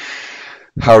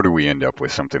we end up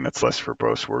with something that's less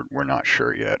verbose? We're not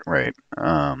sure yet, right?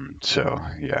 So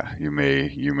yeah, you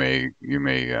may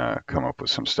come up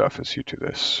with some stuff as you do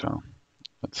this. So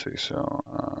let's see.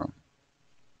 So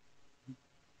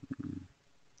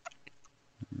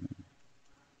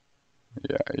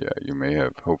yeah, you may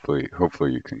have. Hopefully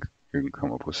you can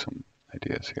come up with some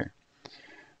ideas here.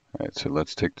 All right, so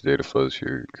let's take the data flows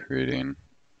you're creating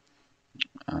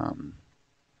and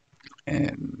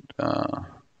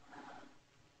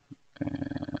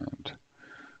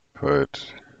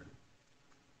put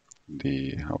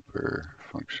the helper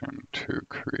function to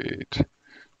create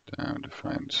down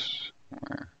defines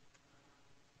somewhere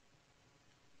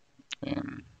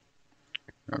in,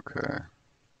 okay,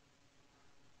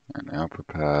 an output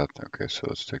path. Okay, so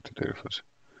let's take the data flows.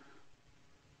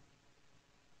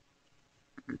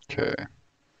 Okay.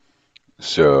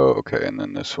 So, okay, and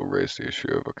then this will raise the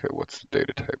issue of, okay, what's the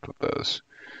data type of those?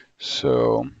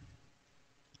 So,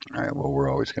 all right, well,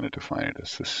 we're always going to define it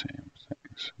as the same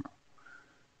thing. So,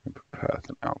 input path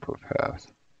and output path.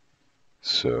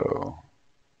 So,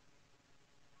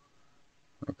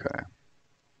 okay.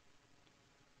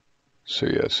 So,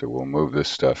 yeah, so we'll move this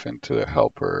stuff into the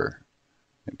helper,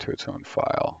 into its own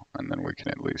file, and then we can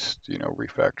at least,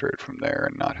 refactor it from there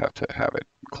and not have to have it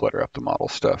clutter up the model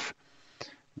stuff.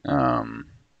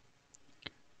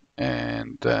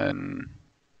 And then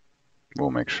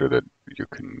we'll make sure that you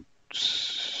can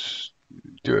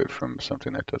do it from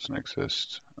something that doesn't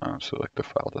exist. So like the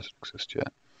file doesn't exist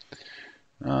yet.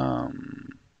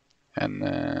 And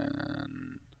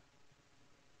then,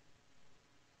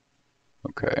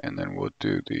 okay, and then we'll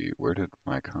do where did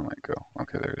my comment go?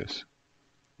 Okay, there it is.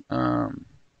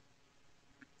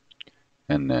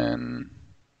 And then,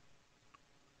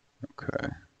 okay.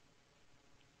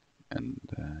 And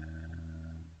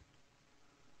then,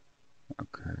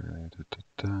 okay,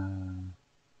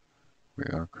 we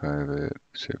archive it,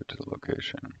 save it to the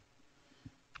location.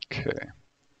 Okay,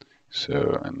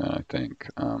 so, and then I think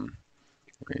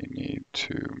we need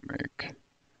to make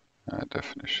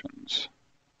definitions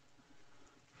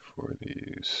for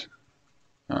these.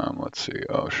 Let's see,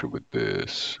 should with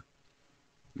this,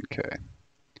 okay.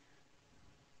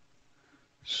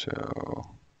 So,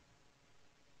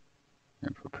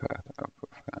 input path,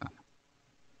 output path.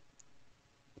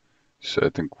 So I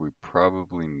think we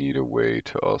probably need a way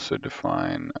to also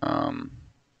define,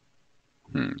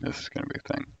 this is going to be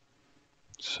a thing.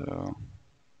 So,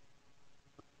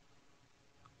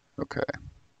 okay,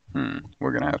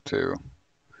 we're going to have to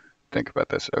think about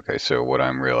this. Okay, so what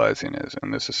I'm realizing is,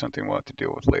 and this is something we'll have to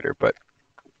deal with later, but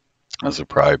this will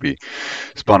probably be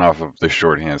spun off of the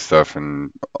shorthand stuff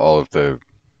and all of the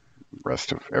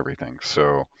rest of everything.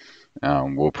 So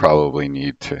we'll probably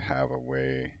need to have a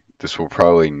way, this will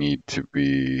probably need to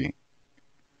be,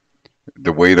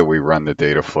 the way that we run the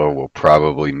data flow will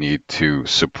probably need to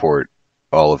support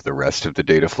all of the rest of the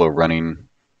data flow running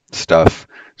stuff.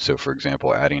 So for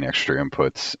example, adding extra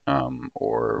inputs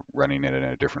or running it in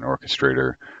a different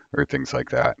orchestrator or things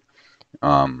like that.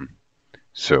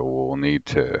 So we'll need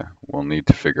to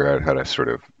figure out how to sort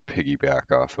of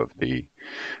piggyback off of the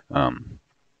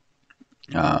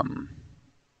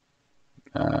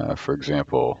for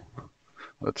example,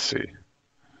 let's see.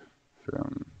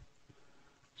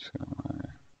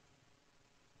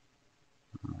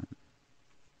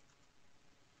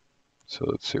 So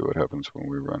let's see what happens when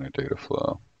we run a data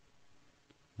flow.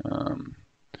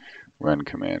 Run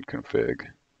command config.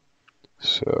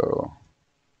 So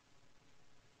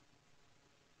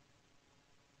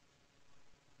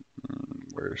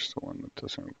where's the one that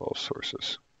doesn't involve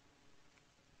sources?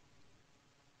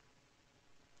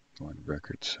 One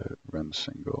record set, run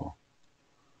single.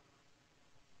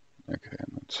 Okay,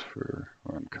 and that's for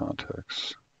run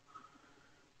context.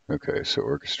 Okay, so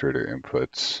orchestrator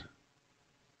inputs.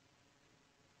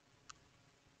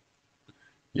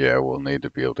 Yeah, we'll need to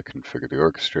be able to configure the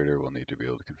orchestrator. We'll need to be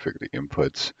able to configure the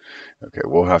inputs. Okay,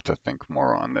 we'll have to think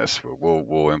more on this, but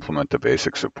we'll implement the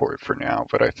basic support for now.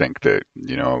 But I think that,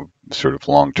 sort of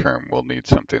long term, we'll need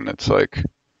something that's like,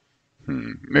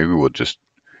 Maybe we'll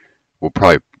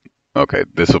probably, okay,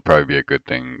 this will probably be a good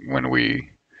thing when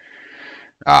we,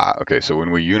 okay, so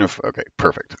when we unify, okay,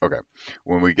 perfect, okay.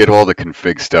 When we get all the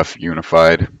config stuff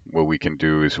unified, what we can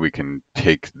do is we can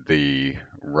take the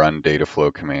run data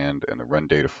flow command and the run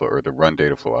data flow, or the run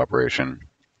data flow operation.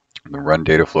 The run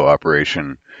data flow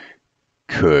operation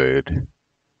could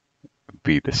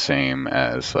be the same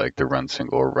as like the run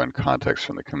single or run context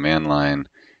from the command line,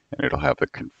 and it'll have the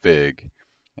config,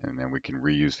 and then we can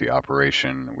reuse the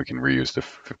operation, we can reuse the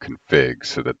config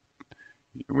so that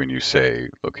when you say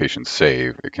location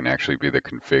save, it can actually be the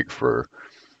config for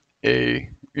a,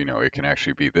 it can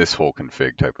actually be this whole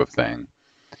config type of thing,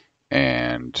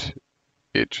 and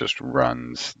it just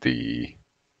runs the,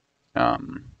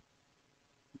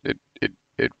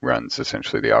 it runs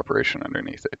essentially the operation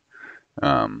underneath it,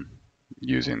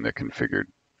 using the configured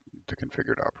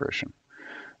operation.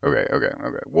 Okay.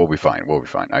 We'll be fine.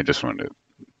 I just wanted to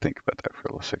think about that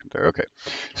for a second there. Okay.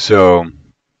 So,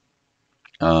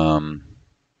 so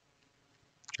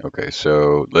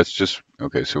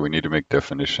we need to make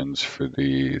definitions for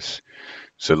these.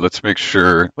 So let's just make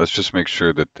sure let's make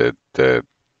sure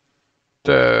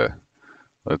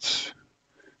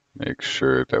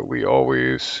that we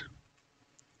always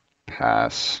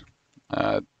pass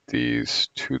these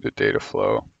to the data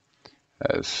flow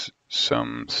as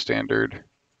some standard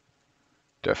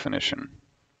definition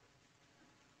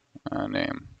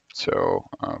name. So,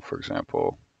 for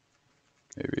example,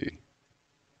 maybe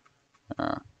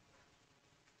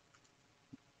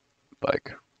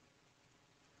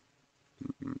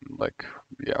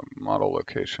model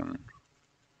location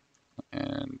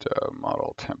and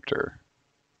model tempter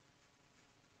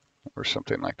or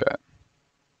something like that.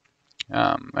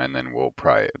 And then we'll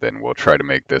try to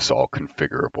make this all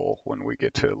configurable when we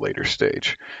get to a later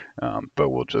stage. But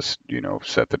we'll just,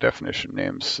 set the definition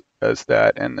names as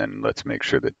that, and then let's make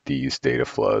sure that these data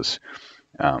flows,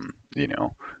 are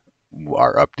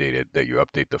updated, that you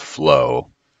update the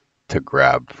flow to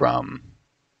grab from,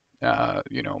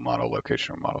 model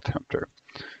location or model tempter,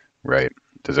 right?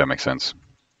 Does that make sense?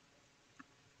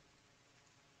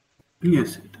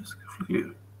 Yes, it is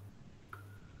clear.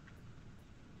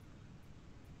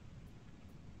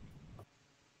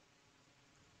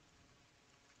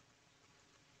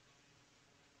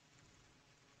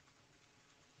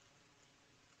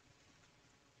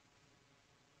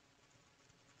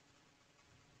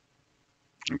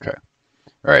 Okay.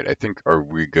 All right. I think, are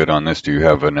we good on this? Do you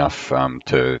have enough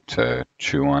to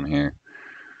chew on here?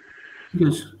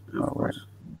 Yes. All right.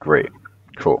 Great.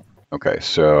 Cool. Okay.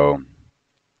 So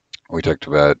we talked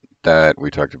about that.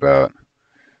 We talked about,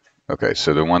 okay.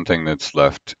 So the one thing that's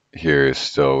left here is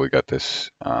still, we got this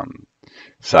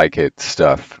scikit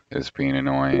stuff is being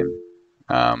annoying.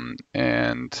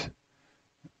 And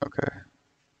okay.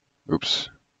 Oops.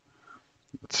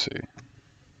 Let's see.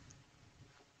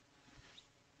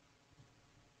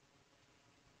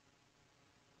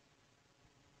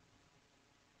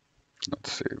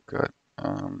 Let's see, we've got,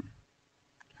 how do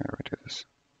I do this?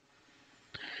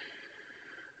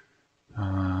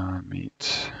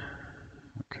 Meet,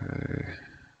 okay.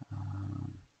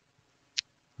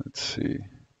 Let's see,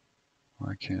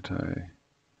 why can't I,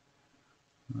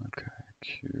 okay,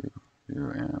 Q,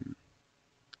 U, M,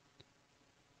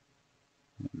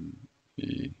 N,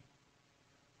 E,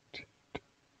 T,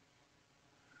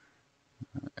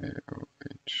 A, O,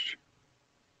 H.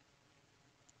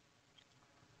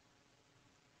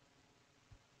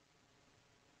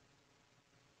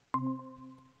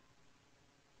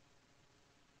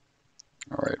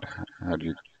 All right, how do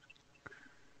you,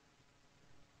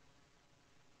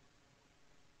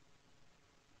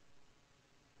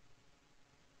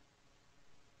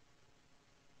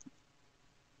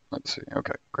 let's see,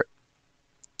 okay, great.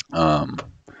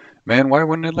 Man, why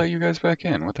wouldn't it let you guys back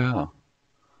in? What the hell?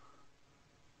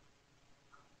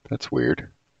 That's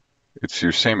weird. It's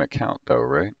your same account though,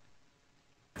 right?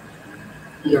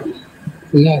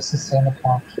 Yeah, it's the same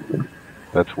account.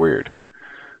 That's weird.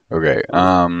 Okay.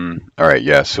 All right.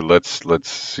 Yeah. So let's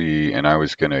see. And I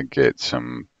was gonna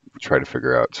try to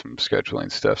figure out some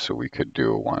scheduling stuff so we could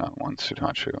do a one-on-one,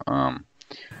 Sudhanshu.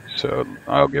 So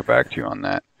I'll get back to you on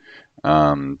that.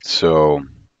 So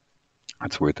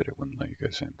that's weird that it wouldn't let you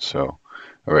guys in. So,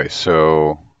 all right.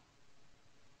 So,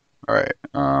 all right.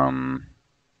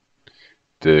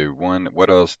 What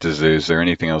else is there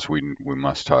anything else we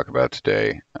must talk about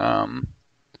today?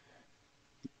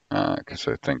 Because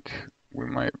I think we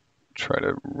might try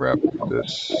to wrap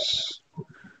this.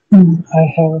 I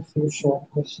have a few short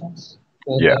questions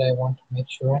Yeah. that I want to make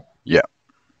sure. Yeah,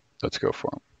 let's go for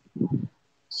them.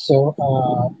 So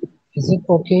is it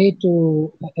okay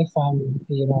to, if I'm,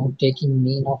 taking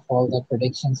mean of all the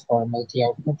predictions for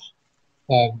multi-output,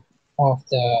 of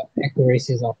the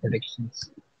accuracies of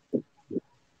predictions?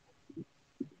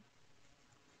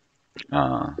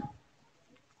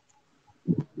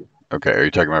 Okay, are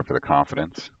you talking about for the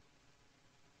confidence?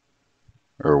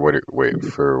 Or what? Wait,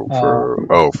 for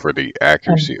the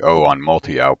accuracy. Oh, on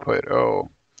multi-output. Oh.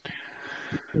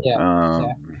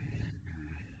 Yeah.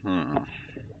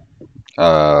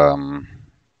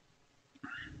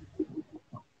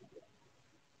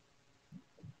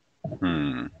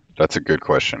 That's a good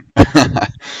question.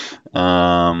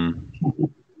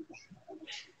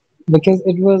 Because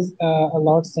it was a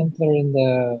lot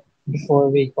simpler before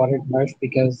we got it merged,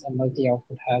 because a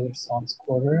multi-output has its own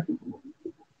scorer.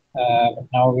 But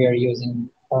now we are using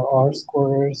our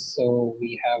scorers, so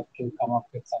we have to come up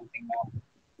with something now.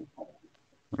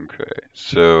 Okay,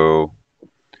 so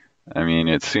I mean,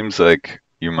 it seems like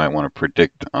you might want to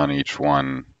predict on each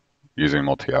one using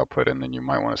multi-output, and then you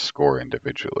might want to score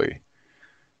individually.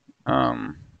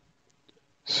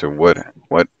 So what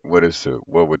would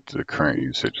the current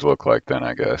usage look like then,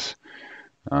 I guess?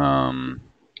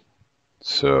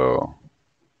 So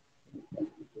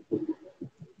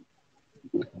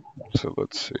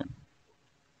let's see.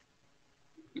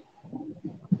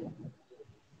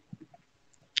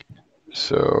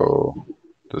 So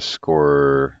the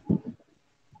score.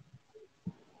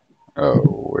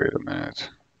 Oh, wait a minute.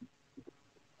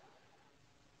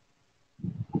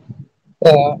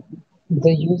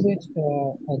 The usage,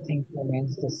 I think,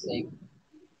 remains the same.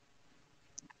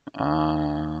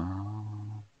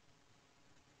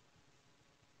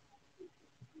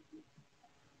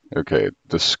 Okay,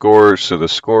 the score. So the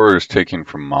score is taken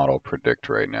from model predict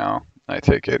right now. I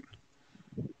take it.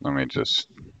 Let me just.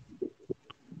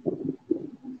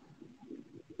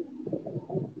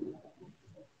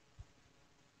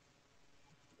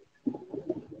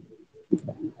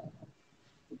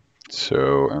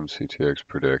 So MCTX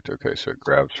predict. Okay, so it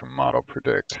grabs from model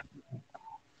predict.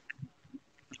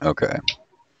 Okay.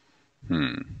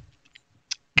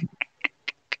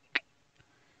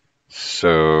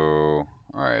 So,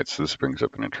 all right. So this brings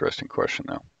up an interesting question,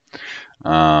 though.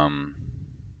 I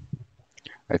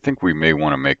think we may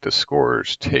want to make the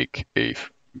scorers take a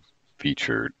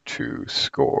feature to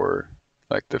score,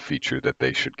 like the feature that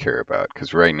they should care about.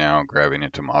 Because right now, grabbing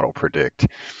into model predict,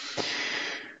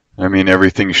 I mean,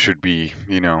 everything should be,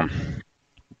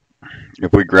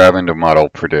 if we grab into model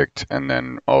predict and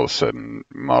then all of a sudden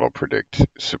model predict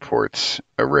supports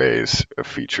arrays of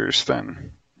features,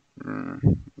 then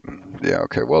yeah,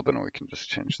 okay, well then we can just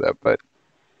change that. But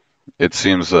it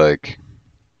seems like,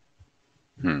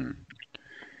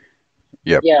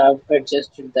 Yeah, I've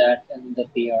adjusted that in the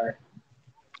PR.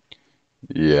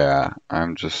 Yeah,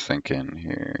 I'm just thinking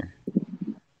here.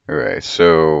 All right,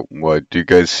 so what do you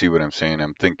guys see what I'm saying?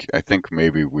 I think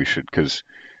maybe we should, because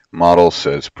model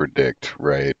says predict,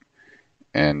 right?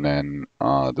 And then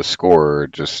the scorer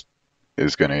just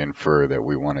is going to infer that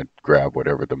we want to grab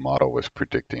whatever the model was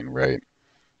predicting, right?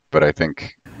 But I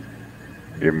think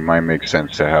it might make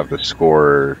sense to have the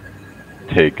scorer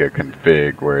take a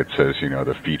config where it says,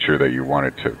 the feature that you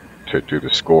wanted to do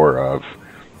the score of.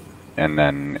 And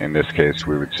then in this case,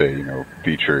 we would say,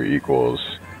 feature equals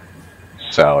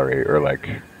salary, or like,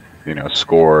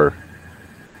 score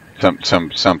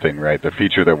something, right? The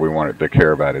feature that we wanted to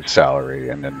care about is salary,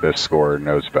 and then this score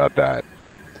knows about that,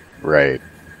 right?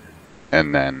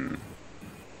 And then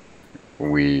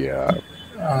we,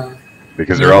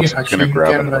 because they're also going to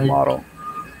grab into the model.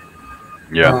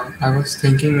 Yeah. I was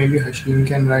thinking maybe Hashim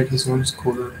can write his own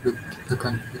scorer with the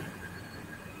config.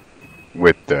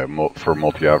 With for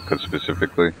multi-output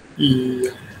specifically?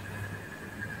 Yeah.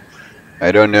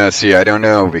 I don't know. See, I don't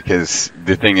know, because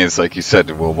the thing is, like you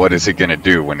said, well, what is it going to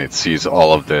do when it sees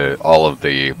all of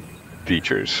the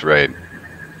features, right?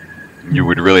 You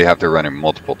would really have to run it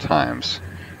multiple times,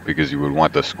 because you would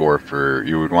want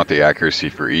the accuracy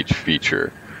for each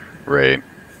feature, right?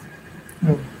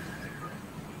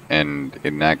 And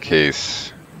in that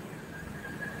case,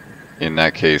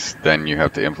 then you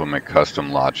have to implement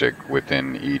custom logic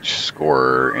within each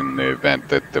scorer in the event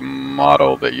that the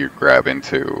model that you grab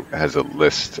into has a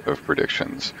list of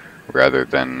predictions rather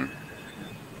than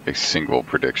a single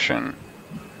prediction.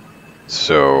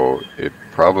 So it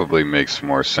probably makes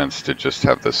more sense to just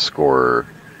have the scorer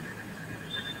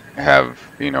have,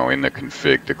 in the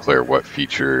config, declare what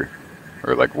feature,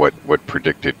 or like what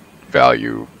predicted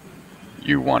value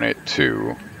you want it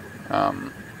to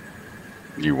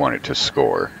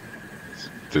score.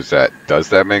 Does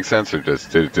that make sense, or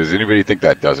does anybody think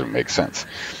that doesn't make sense?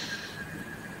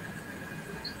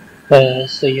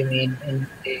 So you mean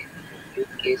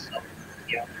case of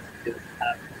yeah, you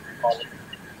have calling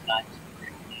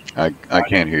times. I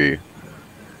can't hear you.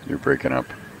 You're breaking up.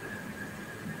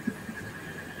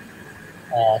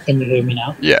 Can you hear me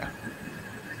now? Yeah.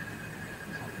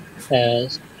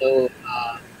 Does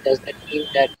that mean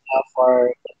that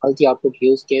for the multi-output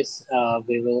use case,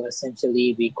 we will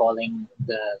essentially be calling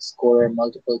the scorer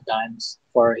multiple times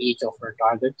for each of our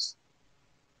targets?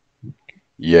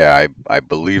 Yeah, I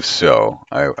believe so.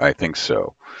 I think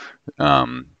so.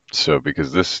 So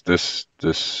because this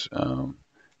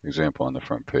example on the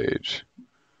front page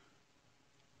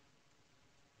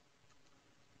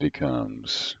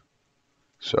becomes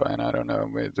so, and I don't know,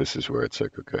 maybe this is where it's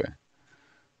like, okay.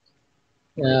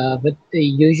 But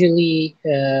usually,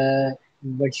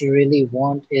 what you really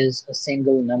want is a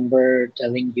single number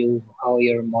telling you how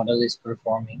your model is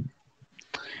performing.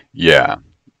 Yeah,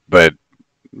 but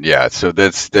yeah, so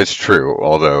that's true.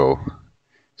 Although,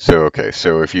 so okay,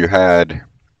 so if you had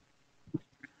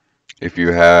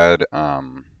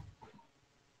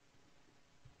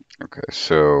okay,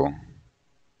 so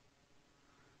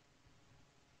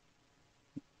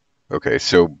okay,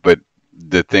 so but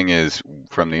the thing is,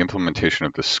 from the implementation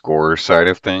of the score side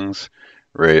of things,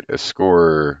 right? A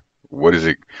score, what is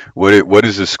it? What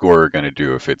is the scorer going to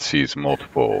do if it sees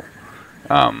multiple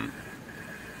um,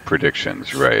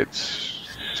 predictions, right?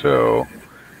 So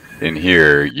in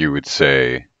here, you would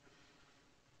say,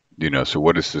 so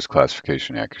what does this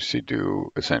classification accuracy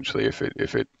do essentially? If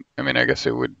it, I mean, I guess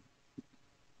it would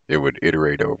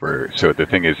iterate over. So the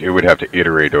thing is, it would have to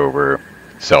iterate over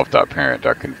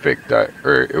self.parent.config.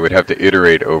 Or it would have to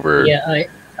iterate over Yeah, the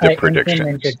I implemented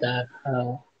predictions. that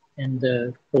in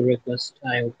the pull request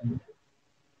I opened.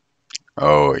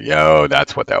 Oh, yo,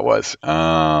 that's what that was.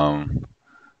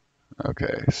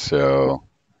 Okay, so,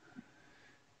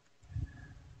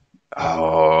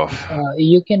 oh,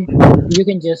 You can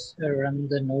just run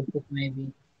the notebook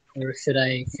maybe, or should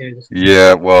I share the screen?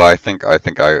 yeah. Well, I think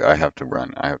I have to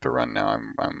run. I have to run now.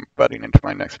 I'm butting into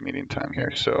my next meeting time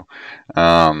here. So,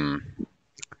 um,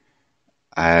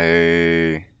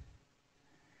 I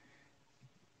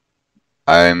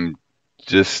I'm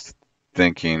just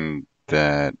thinking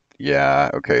that, yeah,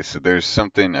 okay, so there's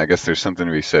something, I guess there's something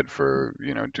to be said for,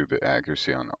 do the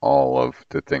accuracy on all of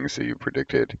the things that you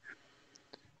predicted.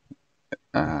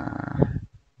 Uh,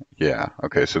 yeah,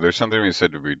 okay, so there's something to be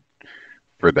said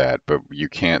for that, but you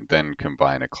can't then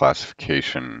combine a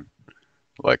classification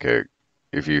like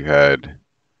if you had,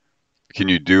 can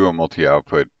you do a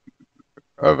multi-output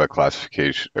of a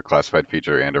classified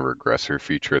feature and a regressor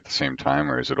feature at the same time,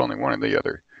 or is it only one or the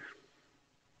other?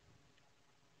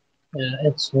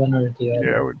 It's one or the Yeah, it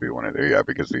other. would be one of the, yeah,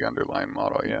 because the underlying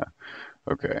model, yeah.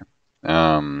 Okay.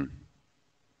 Um,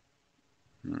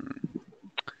 hmm,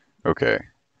 okay.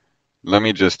 Let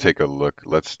me just take a look.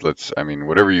 I mean,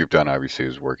 whatever you've done obviously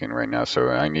is working right now. So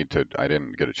I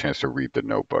didn't get a chance to read the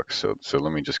notebook. So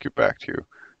let me just get back to you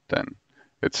then.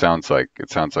 It sounds like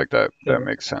that Sure.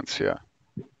 makes sense. Yeah.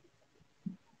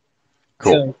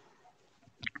 Cool. Sure.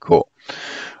 Cool.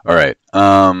 All right.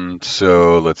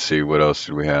 So let's see, what else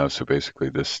did we have? So basically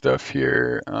this stuff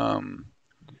here,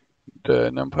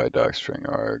 the NumPy docstring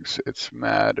args,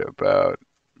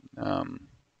 um,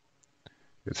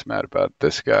 it's mad about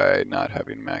this guy not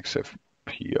having maxif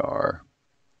PR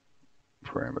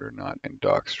parameter not in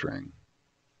docstring.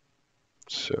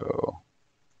 So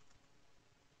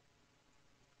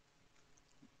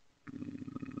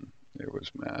it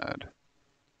was mad.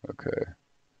 Okay.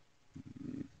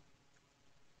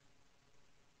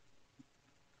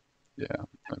 Yeah.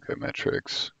 Okay.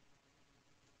 Metrics.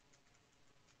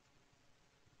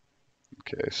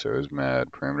 Okay. So it was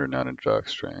mad parameter not in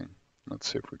docstring. Let's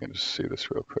see if we can just see this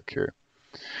real quick here.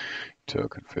 Tail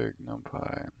config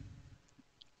numpy.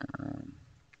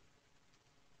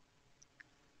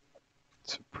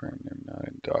 It's a param name not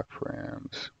in doc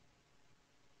params.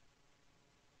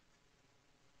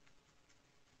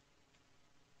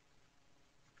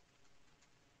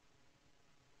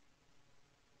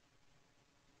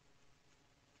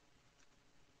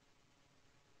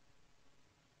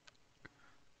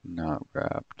 Not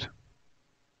wrapped.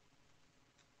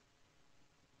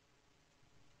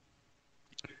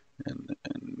 And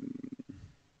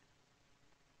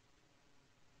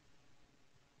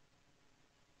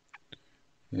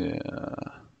yeah.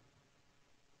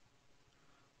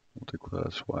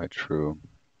 Multi-class Y true.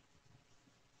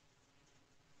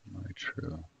 Y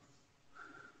true.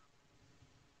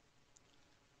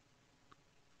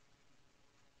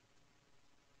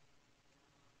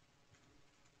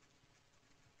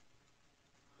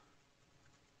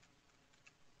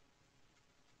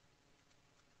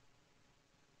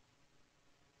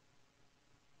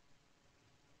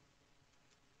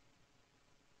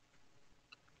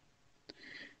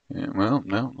 Yeah, well,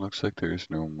 no, looks like there's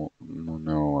no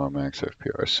max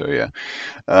FPR. So yeah,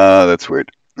 that's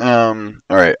weird. All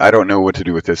right, I don't know what to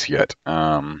do with this yet.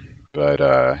 But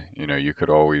you know, you could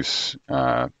always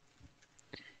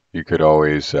you could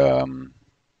always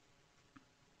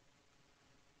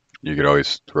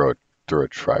throw a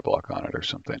try block on it or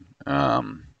something.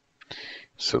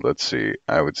 So let's see.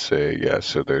 I would say yeah.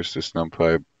 So there's this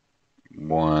NumPy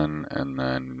 1, and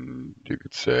then you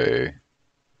could say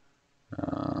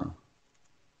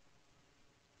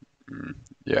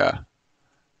yeah.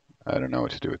 I don't know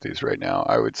what to do with these right now.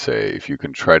 I would say if you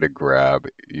can try to grab,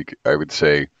 I would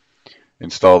say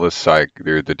install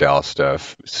the DAL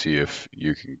stuff. See if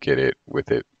you can get it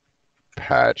with it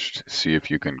patched. See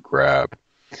if you can grab.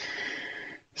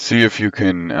 See if you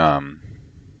can.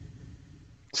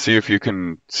 See if you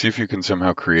can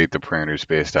somehow create the parameters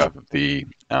based off of the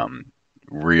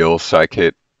real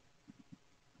scikit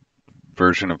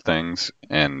version of things,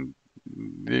 and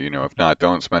you know, if not,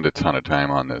 don't spend a ton of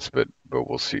time on this, but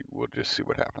we'll see. We'll just see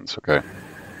what happens. Okay.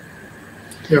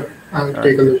 Yep, I'll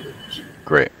take a look.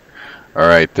 Great. All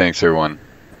right. Thanks, everyone.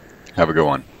 Have a good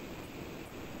one.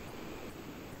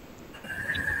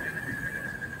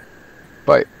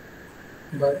 Bye.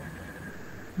 Bye.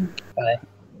 Bye.